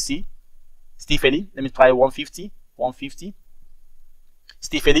 175. Let me see, still fading. Let me try 150,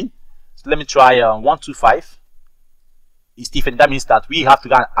 still fading. So let me try 125. It's still fading. That means that we have to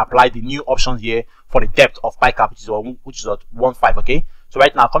go and apply the new options here for the depth of pi cap, which is at 1.5. okay, so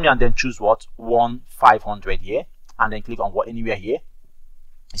right now come here and then choose what, 1500 here, and then click on what, anywhere here.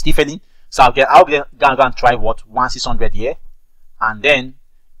 It's still fading. So I'll go and try what, 1600 here, and then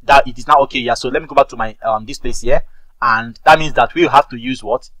that it is now okay. Yeah, so let me go back to my this place here, and that means that we will have to use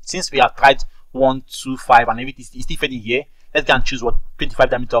what, since we have tried 1, 2, 5 and everything is still fading here, let's go and choose what, 25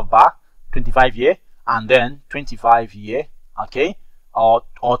 diameter of bar, 25 here, and then 25 here, okay, or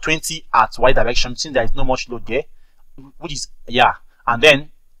 20 at y direction, since there is no much load there, which is, yeah, and then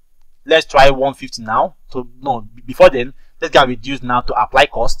let's try 150 now. So no, before then, let's get reduce now to apply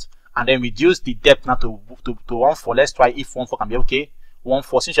cost, and then reduce the depth now to 1.4. Let's try if 1.4 can be okay.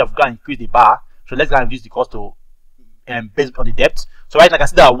 1.4, since you have got to increase the bar, so let's go and reduce the cost to based on the depth. So right now I can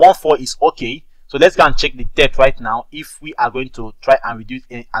see that 1.4 is okay. So let's go and check the depth right now. If we are going to try and reduce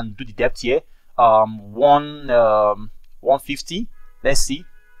and do the depth here, 150. Let's see.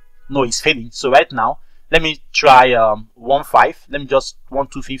 No, it's failing. So right now, let me try 1.5. Let me just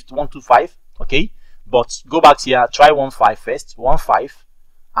 1.25. Okay, but go back here. Try 1.5 first. 1.5,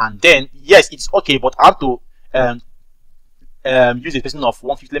 and then yes, it's okay. But I have to use a spacing of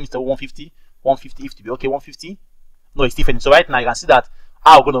 150. Let me start 150. 150 if to be okay. 150. No, it's still failing. So right now you can see that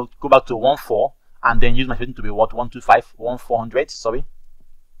I'm gonna go back to 1.4 and then use my spacing to be what, 125, 1.400. Sorry.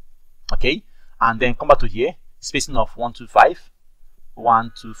 Okay, and then come back to here. Spacing of 125.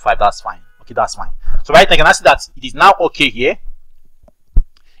 125. That's fine. Okay, that's fine. So right now you can see that it is now okay here.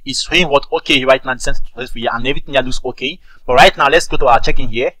 It's showing what okay right now, and everything here looks okay. But right now let's go to our checking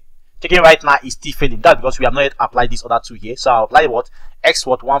here. Checking right now is still failing. That's because we have not yet applied this other two here. So I'll apply what, x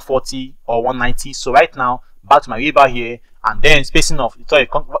what, 140 or 190. So right now back to my rebar here, and then spacing of, sorry,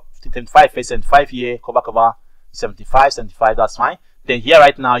 75 first, 75 here, cover 75. That's fine. Then here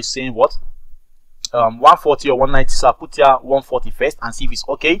right now is saying what, 140 or 190. So I'll put here 140 first and see if it's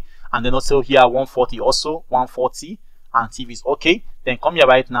okay, and then also here 140, also 140, and see if it's okay. Then come here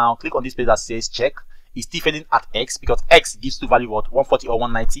right now, click on this place that says check. It's still failing at x because x gives to value what, 140 or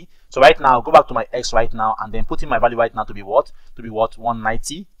 190. So right now go back to my x right now and then put in my value right now to be what,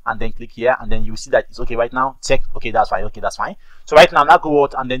 190, and then click here, and then you see that it's okay right now. Check. Okay, that's fine. Okay, that's fine. So right now go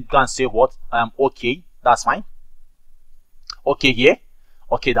out and then go and say what, okay, that's fine. Okay here.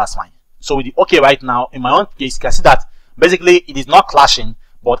 Okay, that's fine. So with the okay right now, in my own case, you can see that basically it is not clashing,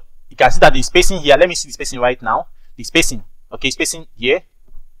 but you can see that the spacing here, let me see the spacing right now. The spacing, okay, spacing here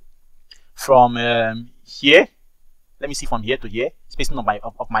from here, let me see from here to here, spacing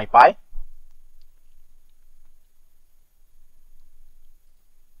of my pi.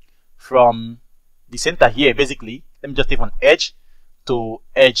 From the center here, basically, let me just take from edge to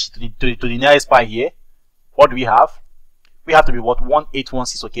the nearest pi here. What do we have? We have to be what,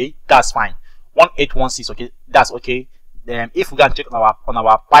 1816. Okay, that's fine. 1816. Okay, that's okay. Then if we can check on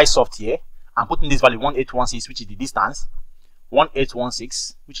our PileSOFT here and put in this value 1816, which is the distance,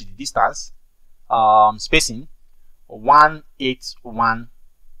 1816, which is the distance, spacing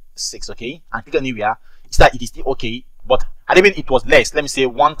 1816. Okay, and click anywhere. It's that it is still okay, but even it was less. Let me say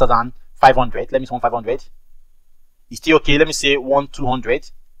 1500. Let me say 1500. It's still okay. Let me say 1200. You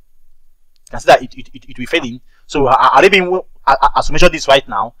can see that it will be failing. So as we measure this right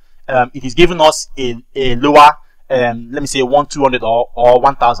now, it is giving us a lower, let me say 1200 or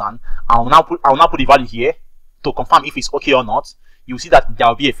 1000. I'll now put the value here to confirm if it's okay or not. You see that there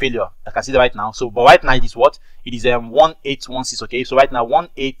will be a failure. I can see that right now. So but right now it is what, it is 1816. Okay, so right now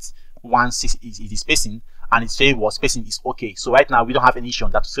 1816 is the spacing, and it's saying what spacing is okay. So right now we don't have any issue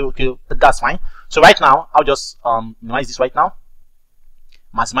on that. So okay, that's fine. So right now I'll just minimize this right now,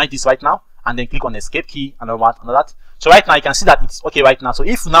 maximize this right now, and then click on the escape key and all that. So right now you can see that it's okay right now. So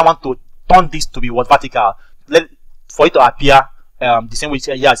if you now want to turn this to be what, vertical, for it to appear the same way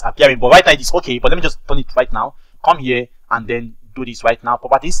here it's appearing, but right now it is okay. But let me just turn it right now. Come here and then do this right now,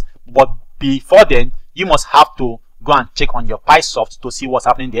 properties. But before then, you must have to go and check on your PileSOFT to see what's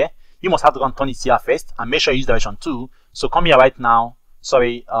happening there. You must have to go and turn it here first and make sure you use direction 2. So come here right now,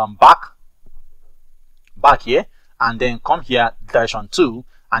 sorry, back here, and then come here direction 2,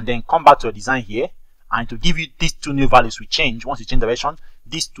 and then come back to your design here, and to give you these two new values will change once you change direction.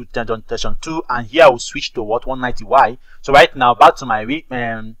 This to direction 2, and here I will switch to what, 190y. So right now back to my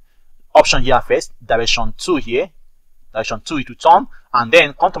option here first, direction 2 here, direction 2 it will turn, and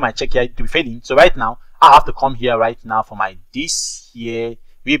then come to my check here to be fading. So right now I have to come here right now for my this here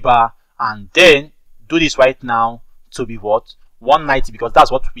rebar, and then do this right now to be what, 190, because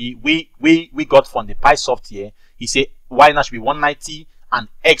that's what we got from the PileSOFT here. He said y now should be 190 and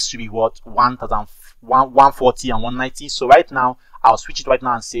x should be what, 140 and 190. So right now I'll switch it right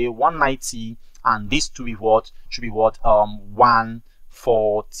now and say 190, and this to be what, should be what,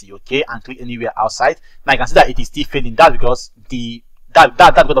 140. Okay, and click anywhere outside. Now you can see that it is still failing. That's because that's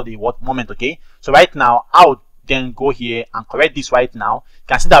because of the what moment. Okay, so right now I'll then go here and correct this right now. You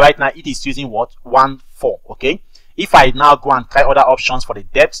can see that right now it is using what, 14. Okay, if I now go and try other options for the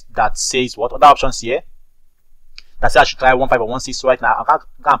depth that says what, other options here that says I should try 15 or 16. So right now I'm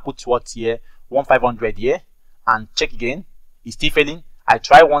gonna put what here 1500 here and check again. It's still failing. I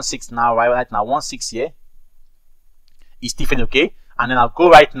try 16 now, right now 16 here. It's still failing, okay? And then I'll go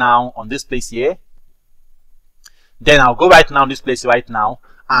right now on this place here. Then I'll go right now on this place right now,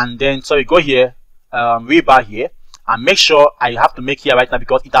 and then so you go here, rebar here, and make sure I have to make here right now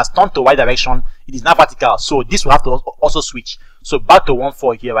because it has turned to y direction. It is now vertical, so this will have to also switch. So back to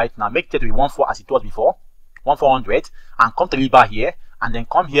 14 here right now. Make it to be 14 as it was before, 1400, and come to rebar here, and then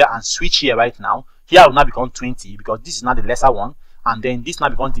come here and switch here right now. Here will now become 20 because this is now the lesser one, and then this now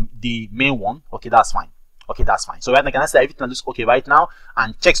becomes the main one. Okay, that's fine. Okay, that's fine. So right now, can I say everything looks okay right now,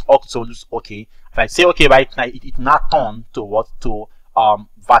 and checks also looks okay. If I say okay right now, it now turn to what, to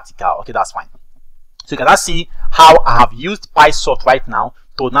vertical. Okay, that's fine. So you can now see how I have used PileSOFT right now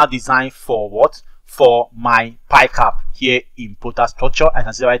to now design for what, for my pie cap here in Protastructure. I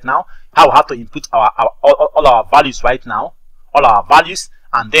can see right now how I have to input all our values right now, all our values,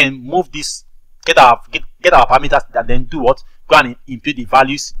 and then move this, get our parameters, and then do what, go and input the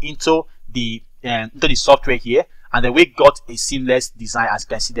values into the software here, and then we got a seamless design as you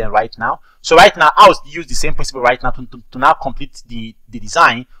can see there right now. So right now I'll use the same principle right now to now complete the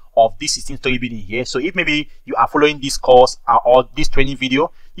design of this 16-story building here. So if maybe you are following this course or this training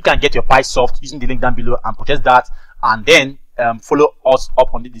video, you can get your PileSOFT using the link down below and purchase that, and then follow us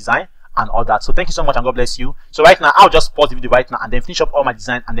up on the design and all that. So thank you so much and God bless you. So right now I'll just pause the video right now and then finish up all my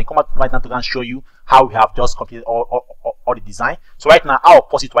design, and then come out right now to go and show you how we have just completed all the design. So right now I'll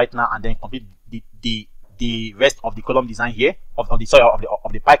pause it right now and then complete the rest of the column design here of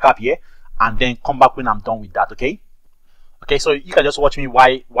the pie cap here, and then come back when I'm done with that. Okay, so you can just watch me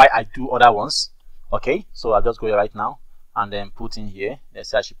why I do other ones. Okay, so I'll just go here right now and then put in here, let's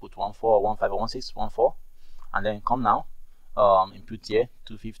say I should put 14 or 15 or 16, 14, and then come now input here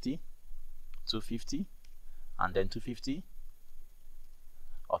 250, and then 250.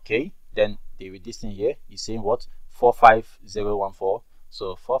 Okay, then with this thing here is saying what, 45014.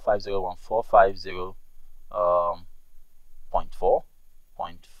 So 4501450 0.4,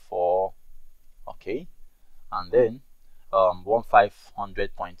 okay, and then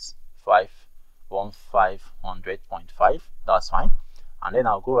 1500.5, 1500.5, that's fine. And then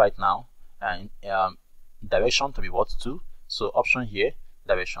I'll go right now and direction to be what, 2. So option here,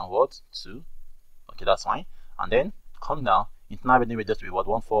 direction what, 2. Okay, that's fine. And then come now, internal building radius to be what,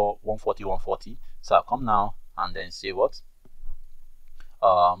 140. So I'll come now and then say what,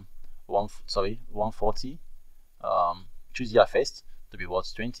 140. Choose here first to be what,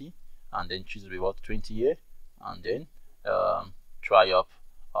 20, and then choose to be what, 20 here, and then try up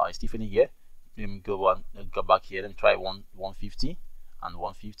Stephanie here. Let me go back here. Let me try 150 and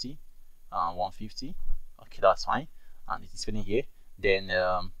 150 and 150. Okay, that's fine. And it is filling here. Then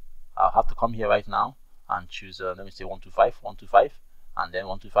I'll have to come here right now and choose let me say 125, and then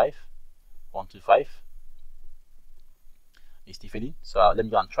 125. It's still filling. So let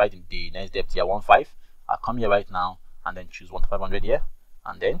me go and try the next depth here, 15. I'll come here right now and then choose 1500 here,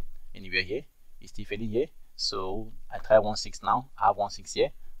 and then anywhere here it's still filling here. So I try 16 now. I have 16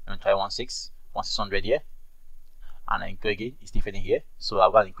 here. Let me try 1600 here, and then go again. It's still filling here. So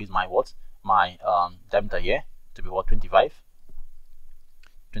I'm going to increase my what, my diameter here to be what, 25,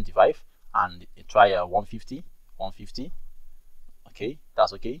 and try 150. Okay,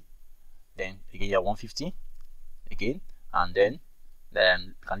 that's okay. Then again here 150 again, and then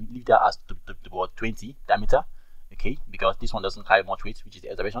can leave that as to about 20 diameter. Okay, because this one doesn't carry much weight, which is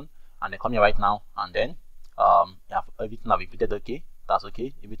the elevation. And then come here right now, and then everything I've repeated. Okay, that's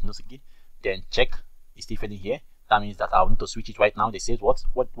okay. Everything is okay. Then check is still filling here. That means that I want to switch it right now. They said what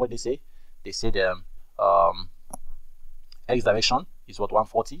they say? They said x direction is what,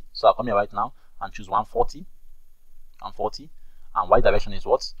 140. So I'll come here right now and choose 140, and y direction is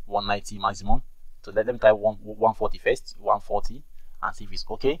what, 190 maximum. So let me try 140 first, 140, and see if it's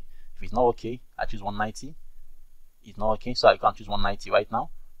okay. If it's not okay, I choose 190. It's not okay, so I can choose 190 right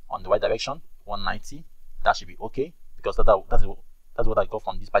now on the y direction. 190, that should be okay, because that's what I got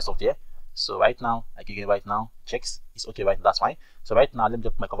from this PileSOFT here. So right now I click it right now, checks, it's okay right now, that's fine. So right now let me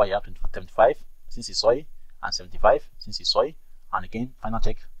just put my cover here 75 since it's soy, and 75 since it's soy, and again final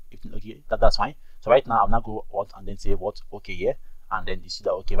check if okay, that's fine. So right now I'll now go out and then say what, okay here, and then you see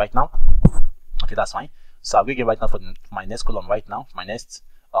that okay right now. Okay, that's fine. So I'll go again right now for my next column right now, for my next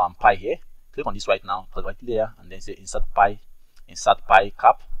pie here. Click on this right now, put it right there, and then say insert pie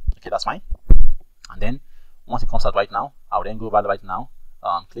cap. Okay, that's fine. And then once it comes out right now, I'll then go back right now,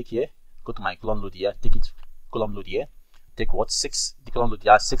 click here, go to my column load here, take it column load here, take what, the column load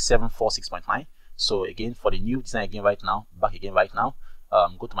here 6746.9. So again for the new design again right now, back again right now,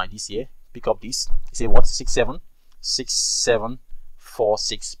 go to my this here, pick up this, say what, 67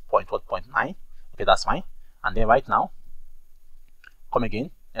 6746.9. Okay, that's fine. And then right now, come again,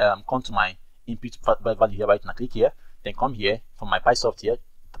 come to my input value here right now, click here, then come here from my PileSOFT here,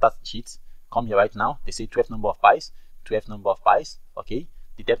 data sheet, come here right now, they say 12 number of piles, 12 number of piles. Okay,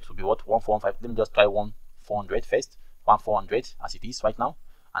 the depth will be what? 1415. Let me just try 1400 first, 1400 as it is right now,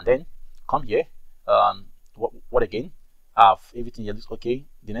 and then come here, what again, everything here looks okay.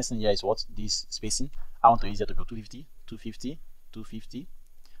 The next thing here is what? This spacing, I want to use it to be 250, 250, 250,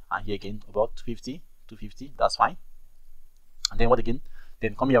 and here again about 250, 250, that's fine. And then what again?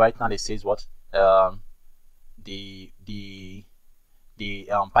 Then come here right now, it says what? The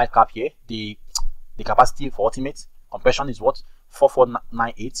pile cap here, the capacity for ultimate compression is what?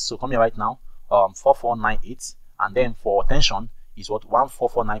 4498. So come here right now, 4498, and then for tension is what?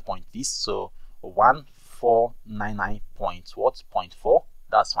 1449 point this, so 1499.4.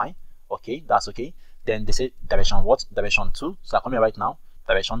 That's fine. Okay, that's okay. Then they say direction what? Direction 2. So I come here right now,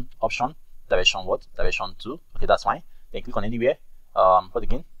 direction option, direction what? Direction 2. Okay, that's fine. Then click on anywhere. What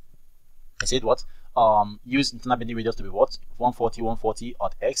again? I said what? Use internal bending radius to be what? 140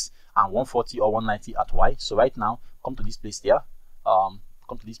 at X and 140 or 190 at Y. So right now, come to this place there.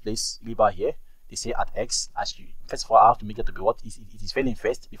 Come to this place, lever here. They say at X. As you, first of all, I have to make it to be what? It is failing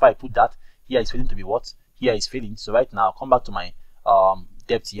first. Before I put that, here is failing to be what? Here is failing. So right now, come back to my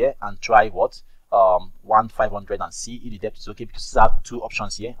depth here and try what? 1500 and see if the depth is okay, because I have two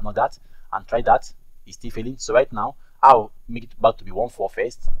options here and all that, and try that. It's still failing. So right now, I'll make it back to be 14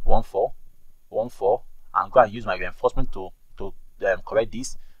 first, 14, and go and use my reinforcement to correct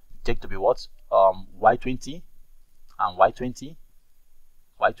this. Take to be what? Y20 and Y20,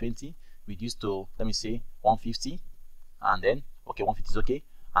 reduce to, let me say 150, and then okay, 150 is okay,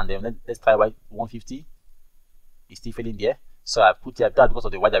 and then let's try Y150. It's still failing there. So I put here that because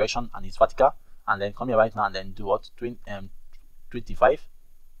of the Y direction and it's vertical, and then come here right now and then do what? 25,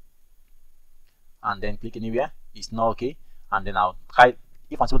 and then click anywhere. It's not okay, and then I'll try.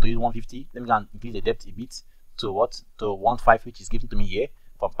 If I'm supposed to use 150, let me go and increase the depth a bit to what? To 15, which is given to me here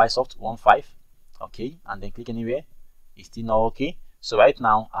from PileSOFT 15. Okay, and then click anywhere. It's still not okay. So right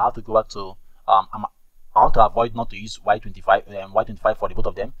now I have to go back to I want to avoid not to use Y25 for the both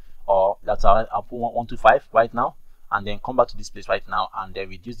of them, or that's I'll put 125 right now, and then come back to this place right now and then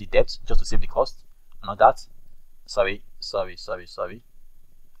reduce the depth just to save the cost. Not that. Sorry. 14,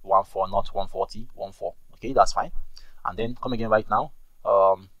 not 140, 14. Okay, that's fine. And then come again right now.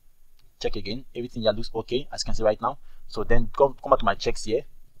 Check again. Everything here looks okay, as you can see right now. So then come back to my checks here.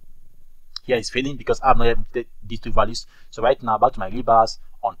 Here is failing because I have not yet these two values. So right now, back to my rebars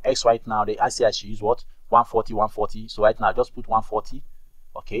on X right now. I say I should use what? 140. So right now, I just put 140.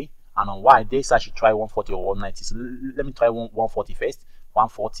 Okay. And on Y, they say I should try 140 or 190. So let me try 140 first.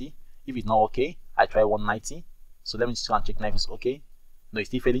 140. If it's not okay, I try 190. So let me just go and check now if it's okay. No, it's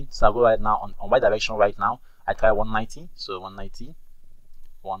still failing. So I'll go right now on Y direction right now. I try 190. So 190.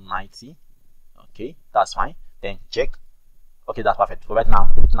 Okay, that's fine. Then check. Okay, that's perfect. So right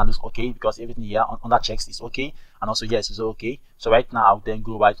now, everything looks okay because everything here on that checks is okay. And also, yes, it's okay. So right now, I'll then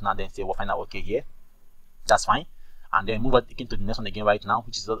go right now, then say, we'll find out okay here. That's fine. And then move it again to the next one again right now,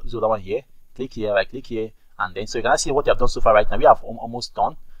 which is the other one here. Click here, right click here. And then, so you can see what you have done so far right now. We have almost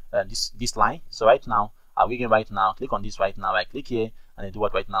done this line. So right now, I'll begin right now. Click on this right now. Right click here. And then do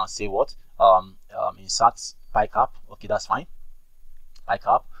what right now? Say what? Insert pile cap. Okay, that's fine. Pile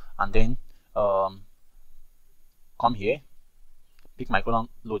cap. And then come here. Pick my column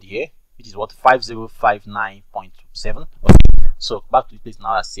load here, which is what? 5059.7. Okay. So back to the place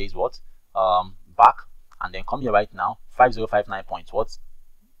now that says what? Back, and then come here right now. 5059 point what?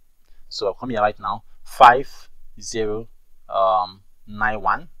 So come here right now.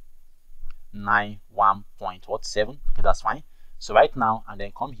 5091.7. Okay, that's fine. So right now, and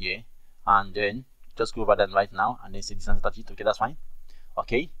then come here, and then just go over that right now, and then say distance data sheet. Okay, that's fine.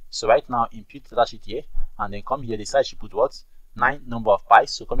 Okay, so right now input data sheet here, and then come here. They say I should put what? 9 number of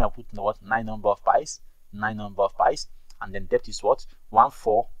piles. So come here and put what? 9 number of piles. 9 number of piles, and then depth is what?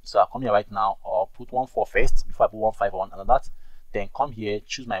 14. So I'll come here right now, or put 14 first before I put 15 on and that. Then come here,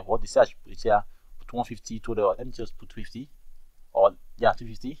 choose my what? They say I should put it here. Put 150 to the. Let me just put 250, or yeah,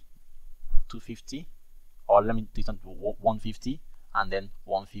 250, or let me take it to 150, and then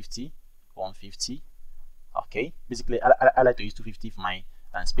 150. Okay, basically I like to use 250 for my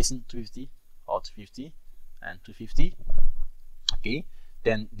spacing. 250 or 250 and 250. Okay,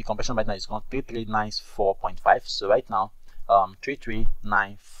 then the compression right now is going 3394.5. So right now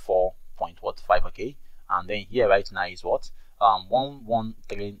 3394.5. Okay, and then here right now is what?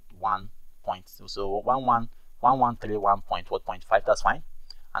 1131 point, so 1131.5. That's fine.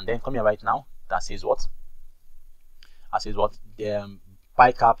 And then come here right now, that says what? I says what the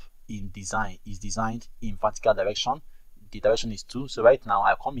pie cap in design is designed in vertical direction. The direction is 2. So right now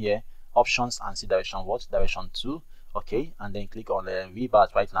I come here, options, and see direction what? Direction 2. Okay, and then click on the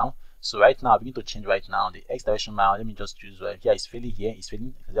rebars right now. So right now I begin to change right now the x direction now. Let me just choose here is filling, here is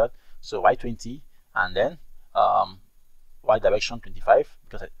filling. So y20, and then y direction 25,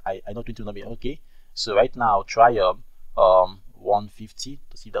 because I know 20 will not be okay. So right now I'll try 150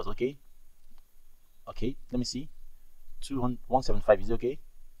 to see if that's okay. Okay, let me see. 175 is it okay?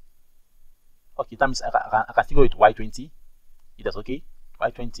 Okay, that means I can still go with y20. If that's okay.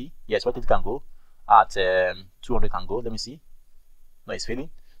 Y20, yes, y20 can go. At 200 can go. Let me see. No, it's failing.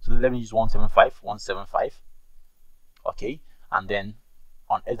 So let me use 175. Okay, and then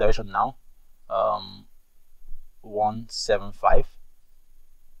on x direction now, 175.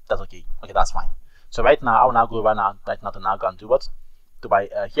 That's okay. Okay, that's fine. So right now I will now go right now to now go and do what? To my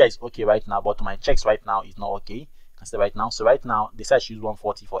here is okay right now, but to my checks right now is not okay. You can see right now. So right now they say I should use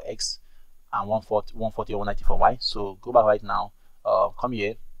 140 for x and 140 or 190 for y. So go back right now. Come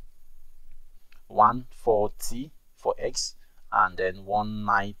here. 140 for x and then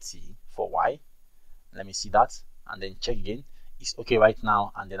 190 for y. Let me see that and then check again. It's okay right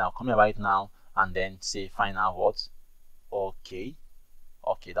now, and then I'll come here right now and then say final what? Okay.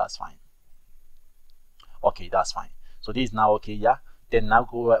 Okay, that's fine. Okay, that's fine. So this is now okay, yeah. Then now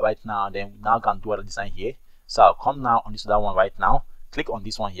go right now, then now can do other design here. So I'll come now on this other one right now, click on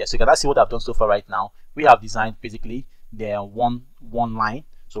this one here. So you can see what I've done so far right now. We have designed basically the one line.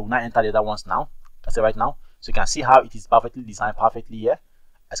 So we'll now enter the other ones now. I say right now. So you can see how it is perfectly designed perfectly here,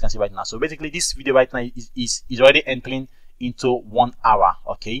 as you can see right now. So basically this video right now is already entering into 1 hour,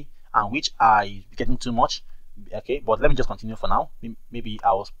 okay, and which I getting too much, okay, but let me just continue for now. Maybe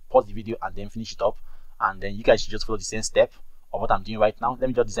I'll pause the video and then finish it up, and then you guys should just follow the same step of what I'm doing right now. Let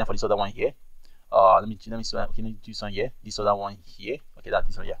me just design for this other one here. Let me see, okay, let me do this one here, this other one here, okay, that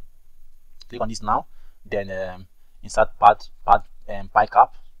this one here. Click on this now, then insert pie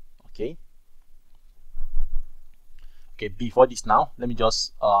cap, okay. Okay, before this now, let me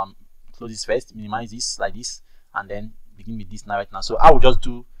just close this first, minimize this like this, and then begin with this now right now. So I will just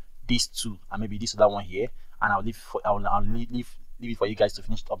do these two and maybe this other one here, and I'll leave it for you guys to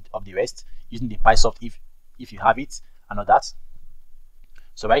finish up the rest using the PileSOFT if you have it and all that.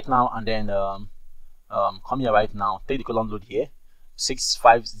 So right now, and then come here right now, take the column load here,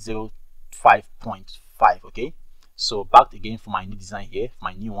 6505.5, okay. So back again for my new design here, for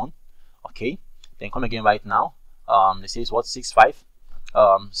my new one, okay. Then come again right now. This is what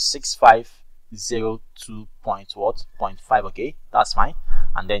 6502.5, okay, that's fine.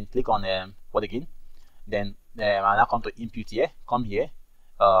 And then click on what again, then I now come to input here, come here,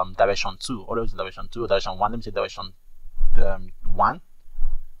 direction 2, always direction 2, direction 1, let me say direction 1,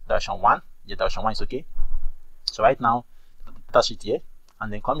 direction 1, yeah, direction 1 is okay. So right now touch it here,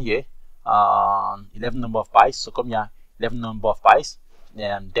 and then come here, 11 number of pies. So come here, 11 number of pies,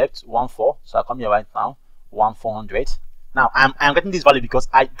 depth 14. So I come here right now, 1400. Now I'm getting this value because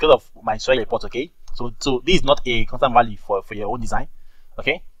of my soil report, okay. So this is not a constant value for your own design,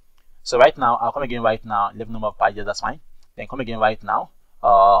 okay. So right now I'll come again right now, 11 number of pages, that's fine. Then come again right now,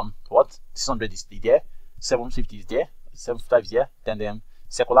 what 600 is there, 750 is there, 755 is there, then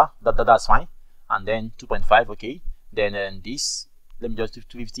circular, that's fine, and then 2.5, okay. Then this, let me just do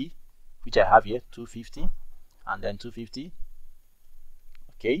 250, which I have here, 250, and then 250,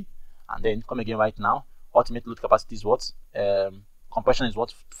 okay. And then come again right now, ultimate load capacity is what, compression is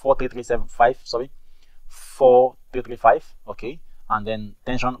what, 43335, okay. And then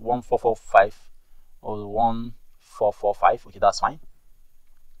tension 1445 or 1445, okay, that's fine.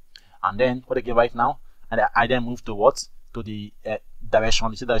 And then what again right now, and I then move to what, to the direction.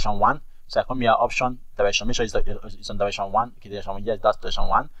 You see direction 1, so I come here, option, direction, make sure it's on direction 1, okay, direction 1, yes, that's direction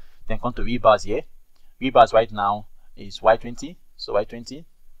 1. Then come to rebars here. Rebars right now is y20, so y20,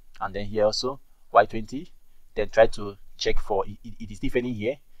 and then here also y20. Then try to check for it is still failing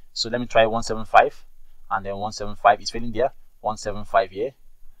here, so let me try 175, and then 175 is failing there, 175 here,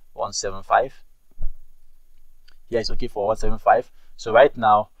 175 here is okay for 175. So right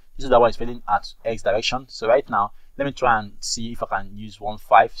now this is the one is failing at x direction. So right now let me try and see if I can use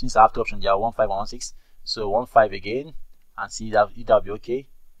 15, since I have two options there, 15 and 16. So 15 again, and see that it'll be okay.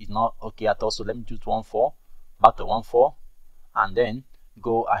 It's not okay at all, so let me do 14, back to 14, and then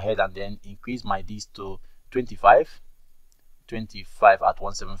go ahead and then increase my this to 25 at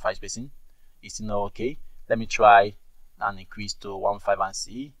 175 spacing. It's not okay. Let me try and increase to 15 and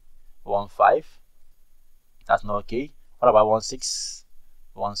see 15. That's not okay. What about 16?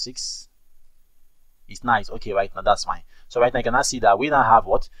 16 is nice, okay. Right now that's fine. So right now you can now see that we now have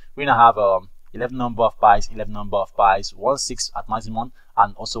what, we now have 11 number of pies, 11 number of pies, 16 at maximum,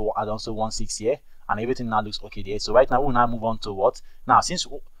 and also 16 here, and everything now looks okay there. So right now we'll now move on to what now, since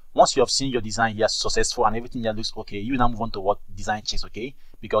once you have seen your design here successful and everything here looks okay, you now move on to what design checks, okay,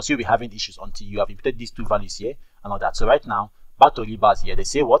 because you'll be having issues until you have inputted these two values here and all that. So right now back to rebars here, they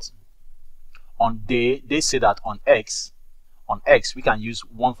say what on they say that on X we can use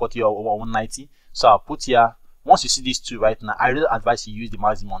 140 or 190. So I'll put here, once you see these two right now, I really advise you use the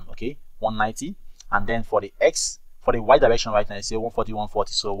maximum, okay, 190, and then for the X, for the Y direction right now, they say 140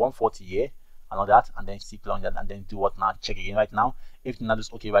 140, so 140 here and all that, and then stick along that, and then do what now, check again right now. Everything that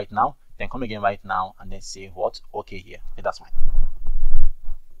looks okay right now, then come again right now and then say what, okay here. Okay, that's fine.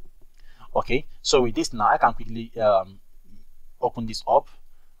 Okay, so with this now I can quickly open this up,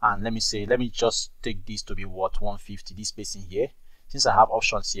 and let me just take this to be what, 150, this spacing here. Since I have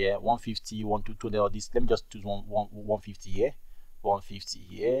options here, 150, 120, or this, let me just choose 150 here, 150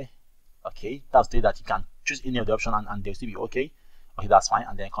 here. Okay, that's the that you can choose any of the option and they'll still be okay. Okay, that's fine.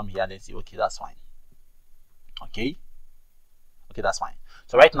 And then come here and then say okay, that's fine. Okay, that's fine.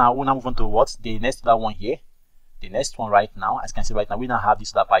 So right now we'll now move on to what the next other one here. The next one right now, as you can see right now, we now have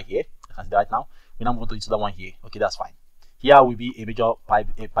this other pie here. As you can see right now, we now move on to this other one here. Okay, that's fine. Here will be a major pipe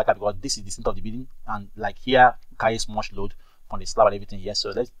because this is the center of the building, and like here carries much load from the slab and everything here.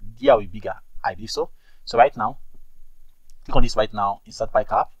 So here will be bigger, I believe so. So right now, click on this right now, insert pipe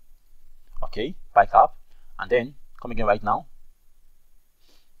cap. Okay, pipe cap, and then come again right now.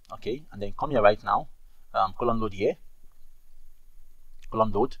 Okay, and then come here right now, column load here,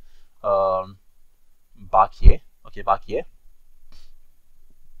 column load, back here. Okay, back here.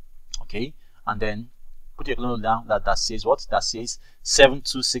 Okay, and then put your column load down that says what, that says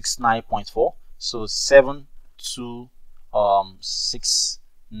 7269.4. so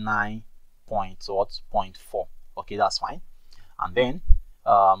 7269.4. okay, that's fine. And then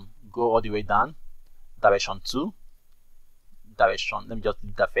go all the way down, direction 2, direction, let me just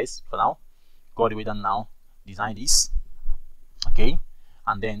leave that first for now. Go all the way down now, design this. Okay,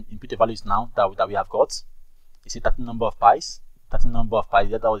 and then input the values now that we have got. You see 13 number of pies, 13 number of pies,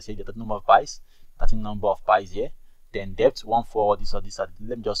 that was say the 13 number of pies, 13 number of pies here. Then depth 1 for this or this, let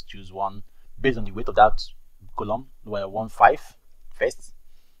me just choose one based on the weight of that column, where 1.5 first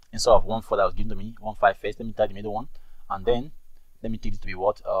instead of 1.4 that was given to me, 1.5 first. Let me try the middle one, and then let me take it to be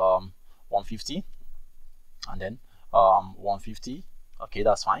what, 150, and then 150. Okay,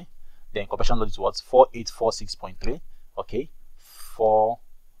 that's fine. Then compression load is what, 4846.3. okay,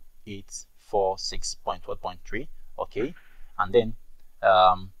 4846.3. okay, and then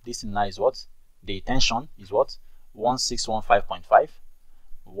this thing now is what, the tension is what, 1615.5,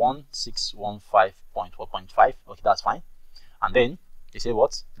 1615.4.5. okay, that's fine. And then they say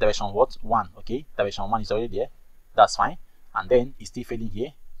what, direction what, 1. okay, direction 1 is already there, that's fine. And then it's still failing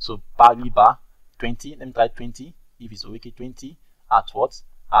here, so bar 20. Let me try 20 if it's okay. 20 at what,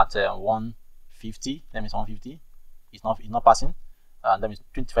 at 150. Let me say 150. It's not passing. That means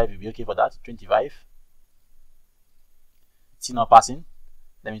 25 will be okay for that. 25. It's not passing.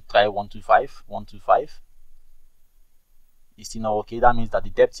 Let me try 125. 125. It's still not okay. That means that the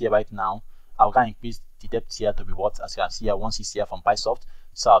depth here right now, I'll gonna increase the depth here to be what, as you can see here, 16 here from PileSOFT.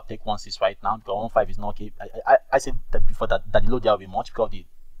 So I'll take 16 right now because 15 is not okay. I said that before that the load there will be much because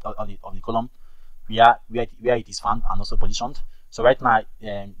of the column where it is found and also positioned. So right now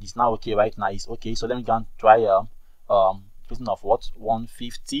it's now okay. Right now it's okay. So let me go and try spacing of what,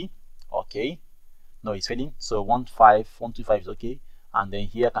 150. okay, no, it's failing. So 125 is okay, and then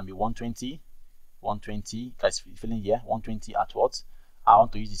here can be 120 guys, filling here 120 at what, I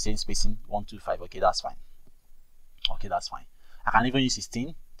want to use the same spacing, 125. okay, that's fine. Okay, that's fine. I can even use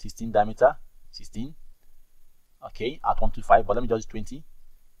 16 diameter, 16. okay, at 125, but let me just use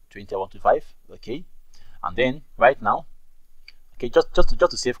 20 at 125. okay, and then right now, okay, just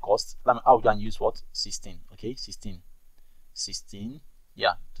to save cost, let me, I'll go and use what, 16. okay, 16,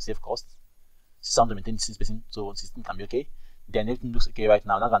 yeah, to save cost. 16 to maintain the spacing, so 16 can be okay. Then everything looks okay right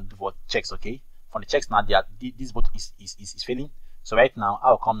now. Now I'm going to do for checks. okay, for the checks now, this boat is failing. So right now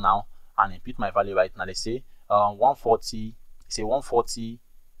I'll come now and input my value right now. Let's say 140, say 140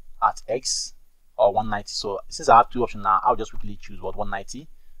 at X or 190. So since I have two options now, I'll just quickly choose what, 190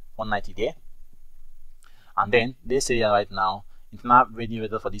 there. And then they say here right now, internal ready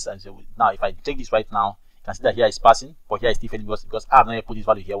for this. And so now if I take this right now, you can see that here is passing, but here is still failing because I have not put this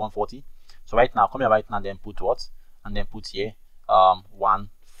value here, 140. So right now, come here right now, then put what, and then put here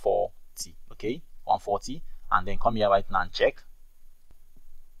 140. okay, 140, and then come here right now and check.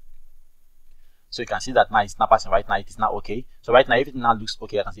 So you can see that now it's not passing right now, it is not okay. So right now everything now looks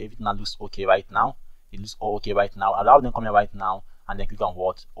okay. I can see everything now looks okay right now. It looks all okay right now. Allow them come here right now and then click on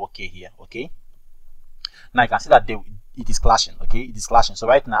what, okay here. Okay, Now you can see that it is clashing. Okay, it is clashing. So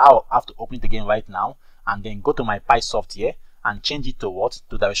right now I'll have to open it again right now, and then go to my PileSOFT here and change it to what?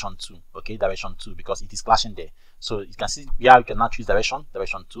 To direction 2. Okay, direction 2, because it is clashing there. So you can see here you can now choose direction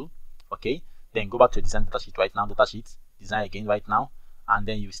 2. Okay, then go back to design datasheet right now, datasheet, design again right now, and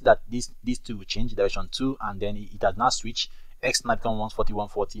then you see that these two will change, direction 2, and then it has now switched. X now become 140,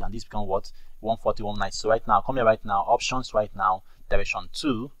 140, and this become what? 140, 190. So right now, come here right now, options right now, direction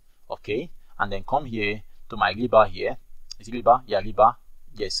 2, okay, and then come here to my lever here. Is it lever? Yeah, lever.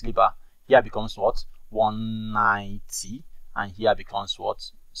 Yes, lever. Here becomes what? 190, and here becomes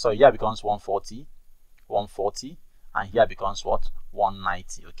what? So here becomes 140, 140, and here becomes what?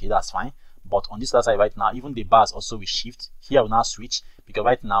 190. Okay, that's fine. But on this other side right now, even the bars also will shift. Here will now switch, because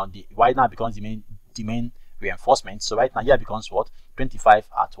right now the white now becomes the main reinforcement. So right now here becomes what? 25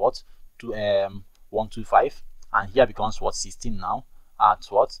 at what? To 125, and here becomes what? 16 now at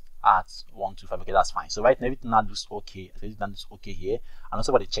what? At 125. Okay, that's fine. So right now everything now looks okay. Everything now looks okay here, and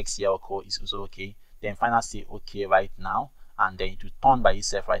also for the checks here, okay, is also okay. Then finally say okay right now, and then it will turn by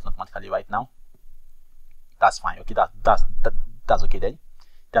itself right automatically right now. That's fine. Okay, that's okay then.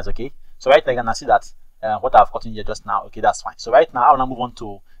 That's okay. So right now you can see that what I've gotten here just now. Okay, that's fine. So right now I'll now move on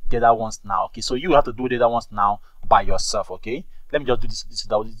to the other ones now. Okay, so you have to do the other ones now by yourself. Okay, let me just do this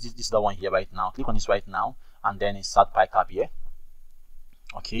is the one here right now. Click on this right now, and then insert PileCap here.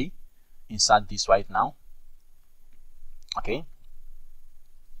 Okay, insert this right now. Okay,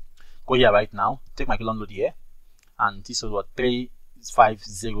 go here right now, take my column load here, and this is what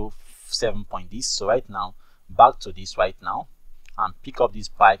 3507 point this. So right now back to this right now, and pick up this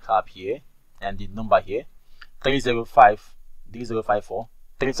PileCap here and the number here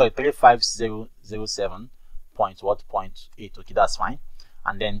 35007.8. Okay, that's fine.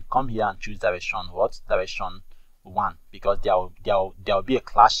 And then come here and choose direction what? Direction 1, because there will be a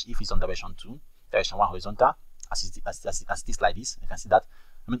clash if it's on direction 2. Direction 1 horizontal, as it is like this. You can see that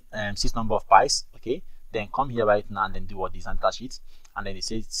 6 number of piles. Okay, then come here right now and then do what? Design datasheet, and then it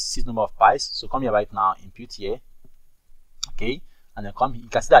says 6 number of piles. So come here right now, input here. Okay, and then come here. You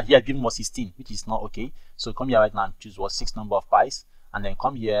can see that here given was 16, which is not okay. So come here right now and choose what? 6 number of piles, and then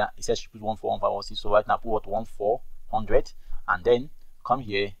come here. It says you put 141516. So right now put what? 1400, and then come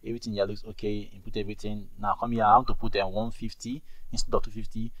here. Everything here looks okay. Input everything. Now come here. I want to put 150 instead of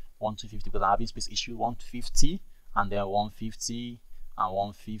 250. 150 because I'm having space issue. 150, and then 150 and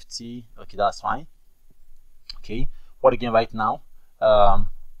 150. Okay, that's fine. Okay, what again right now? I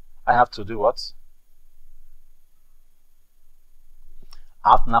have to do what? I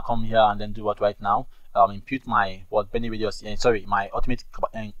have to now come here and then do what right now? Input my what? Benny radius. Sorry, my ultimate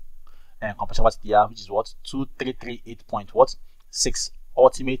compression capacity here, which is what? 2338.6.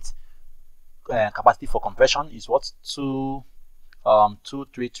 Ultimate capacity for compression is what?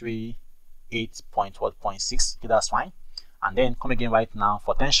 2338.6. Okay, that's fine. And then come again right now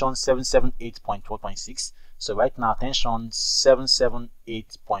for tension 778.1.6. So right now tension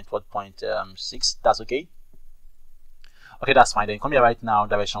 778.1.6. That's okay. Okay, that's fine. Then come here right now,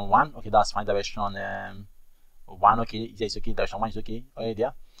 direction 1. Okay, that's fine. Direction 1. Okay, yes, okay. Direction 1 is okay. Okay,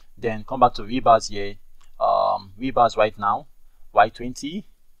 there. Then come back to rebars here. Rebars right now. Y20,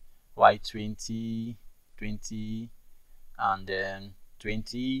 20, and then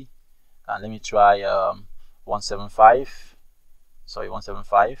 20. And let me try 175. Sorry,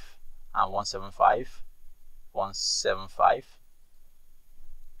 175 and 175. 175.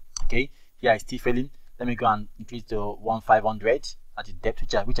 Okay, here is still failing. Let me go and increase to 1500 at the depth,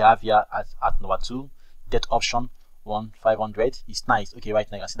 which I have here at number 2. Depth option 1500 is nice. Okay, right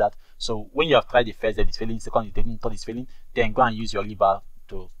now you can see that. So when you have tried the first, that it's failing, second is failing, third is failing, then go and use your lever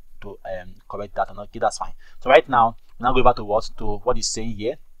to correct that. And okay, that's fine. So right now go over to what is saying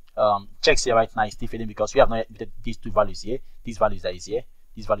here. Checks here right now is still failing because we have not yet these two values here. These values that is here.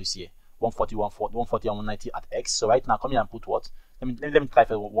 These values here. 140, 140, and 190 at X. So right now come here and put what? Let me try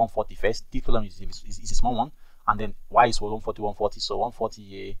for 140 first. This column is a small one, and then Y is 140, 140. So 140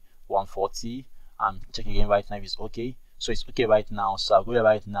 here, 140. Check again right now if it's okay. So it's okay right now. So I'll go here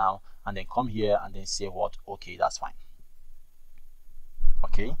right now and then come here and then say what? Okay, that's fine.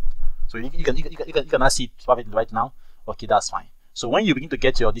 Okay. So you can see it perfectly right now. Okay, that's fine. So when you begin to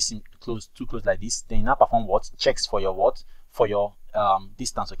get your distance too close like this, then you now perform what? Checks for your what? For your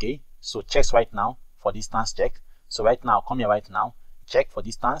distance. Okay. So checks right now for distance check. So right now come here right now, check for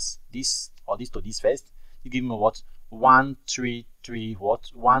distance, this or this to this first. You give me what? 133 what?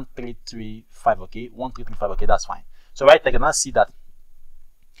 1335. Okay, 1335. Okay, that's fine. So right now you can now see that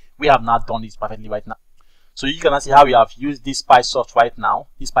we have not done this perfectly right now. So you can now see how we have used this PileSOFT right now,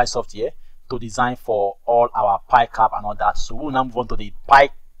 this PileSOFT here, to design for all our PileCap and all that. So we'll now move on to the Pi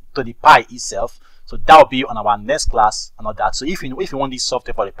itself. So that will be on our next class and all that. So if you want this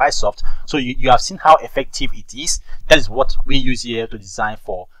software for the PileSOFT, so you have seen how effective it is. That is what we use here to design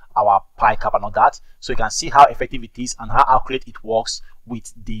for our PileCap and all that. So you can see how effective it is and how accurate it works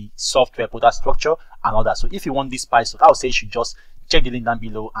with the software Protastructure and all that. So if you want this PileSOFT, I would say you should just check the link down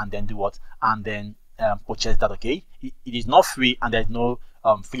below and then do what, and then purchase that. Okay, it is not free and there's no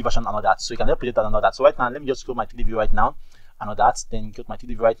free version and all that. So you can just purchase that and all that. So right now, let me just go to my 3D view right now and all that. Then go to my 3D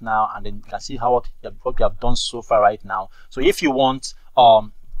view right now, and then you can see what you have done so far right now. So if you want,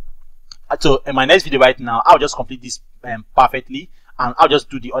 so in my next video right now, I'll just complete this perfectly, and I'll just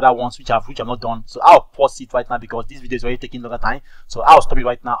do the other ones which I've not done. So I'll pause it right now because this video is already taking longer time. So I'll stop it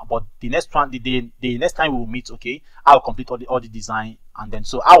right now. But the next one, the next time we'll meet, okay, I'll complete all the design, and then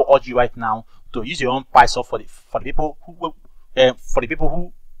so I'll urge you right now to use your own PileSOFT for the people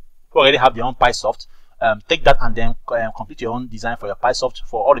who already have their own PileSOFT. Take that and then complete your own design for your PileSOFT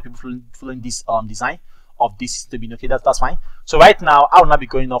for all the people following this design of this system. Okay, that's fine. So right now, I will not be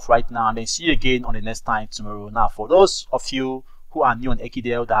going off right now, and then see you again on the next time tomorrow. Now, for those of you who are new on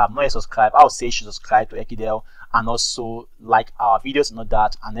Ekidel that have not yet subscribed, I would say you should subscribe to Ekidel and also like our videos and all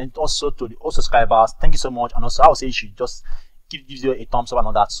that. And then also to the old subscribers, thank you so much. And also I would say you should just give this video a thumbs up and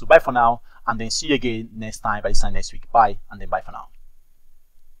all that. So bye for now, and then see you again next time by this time next week. Bye, and then bye for now.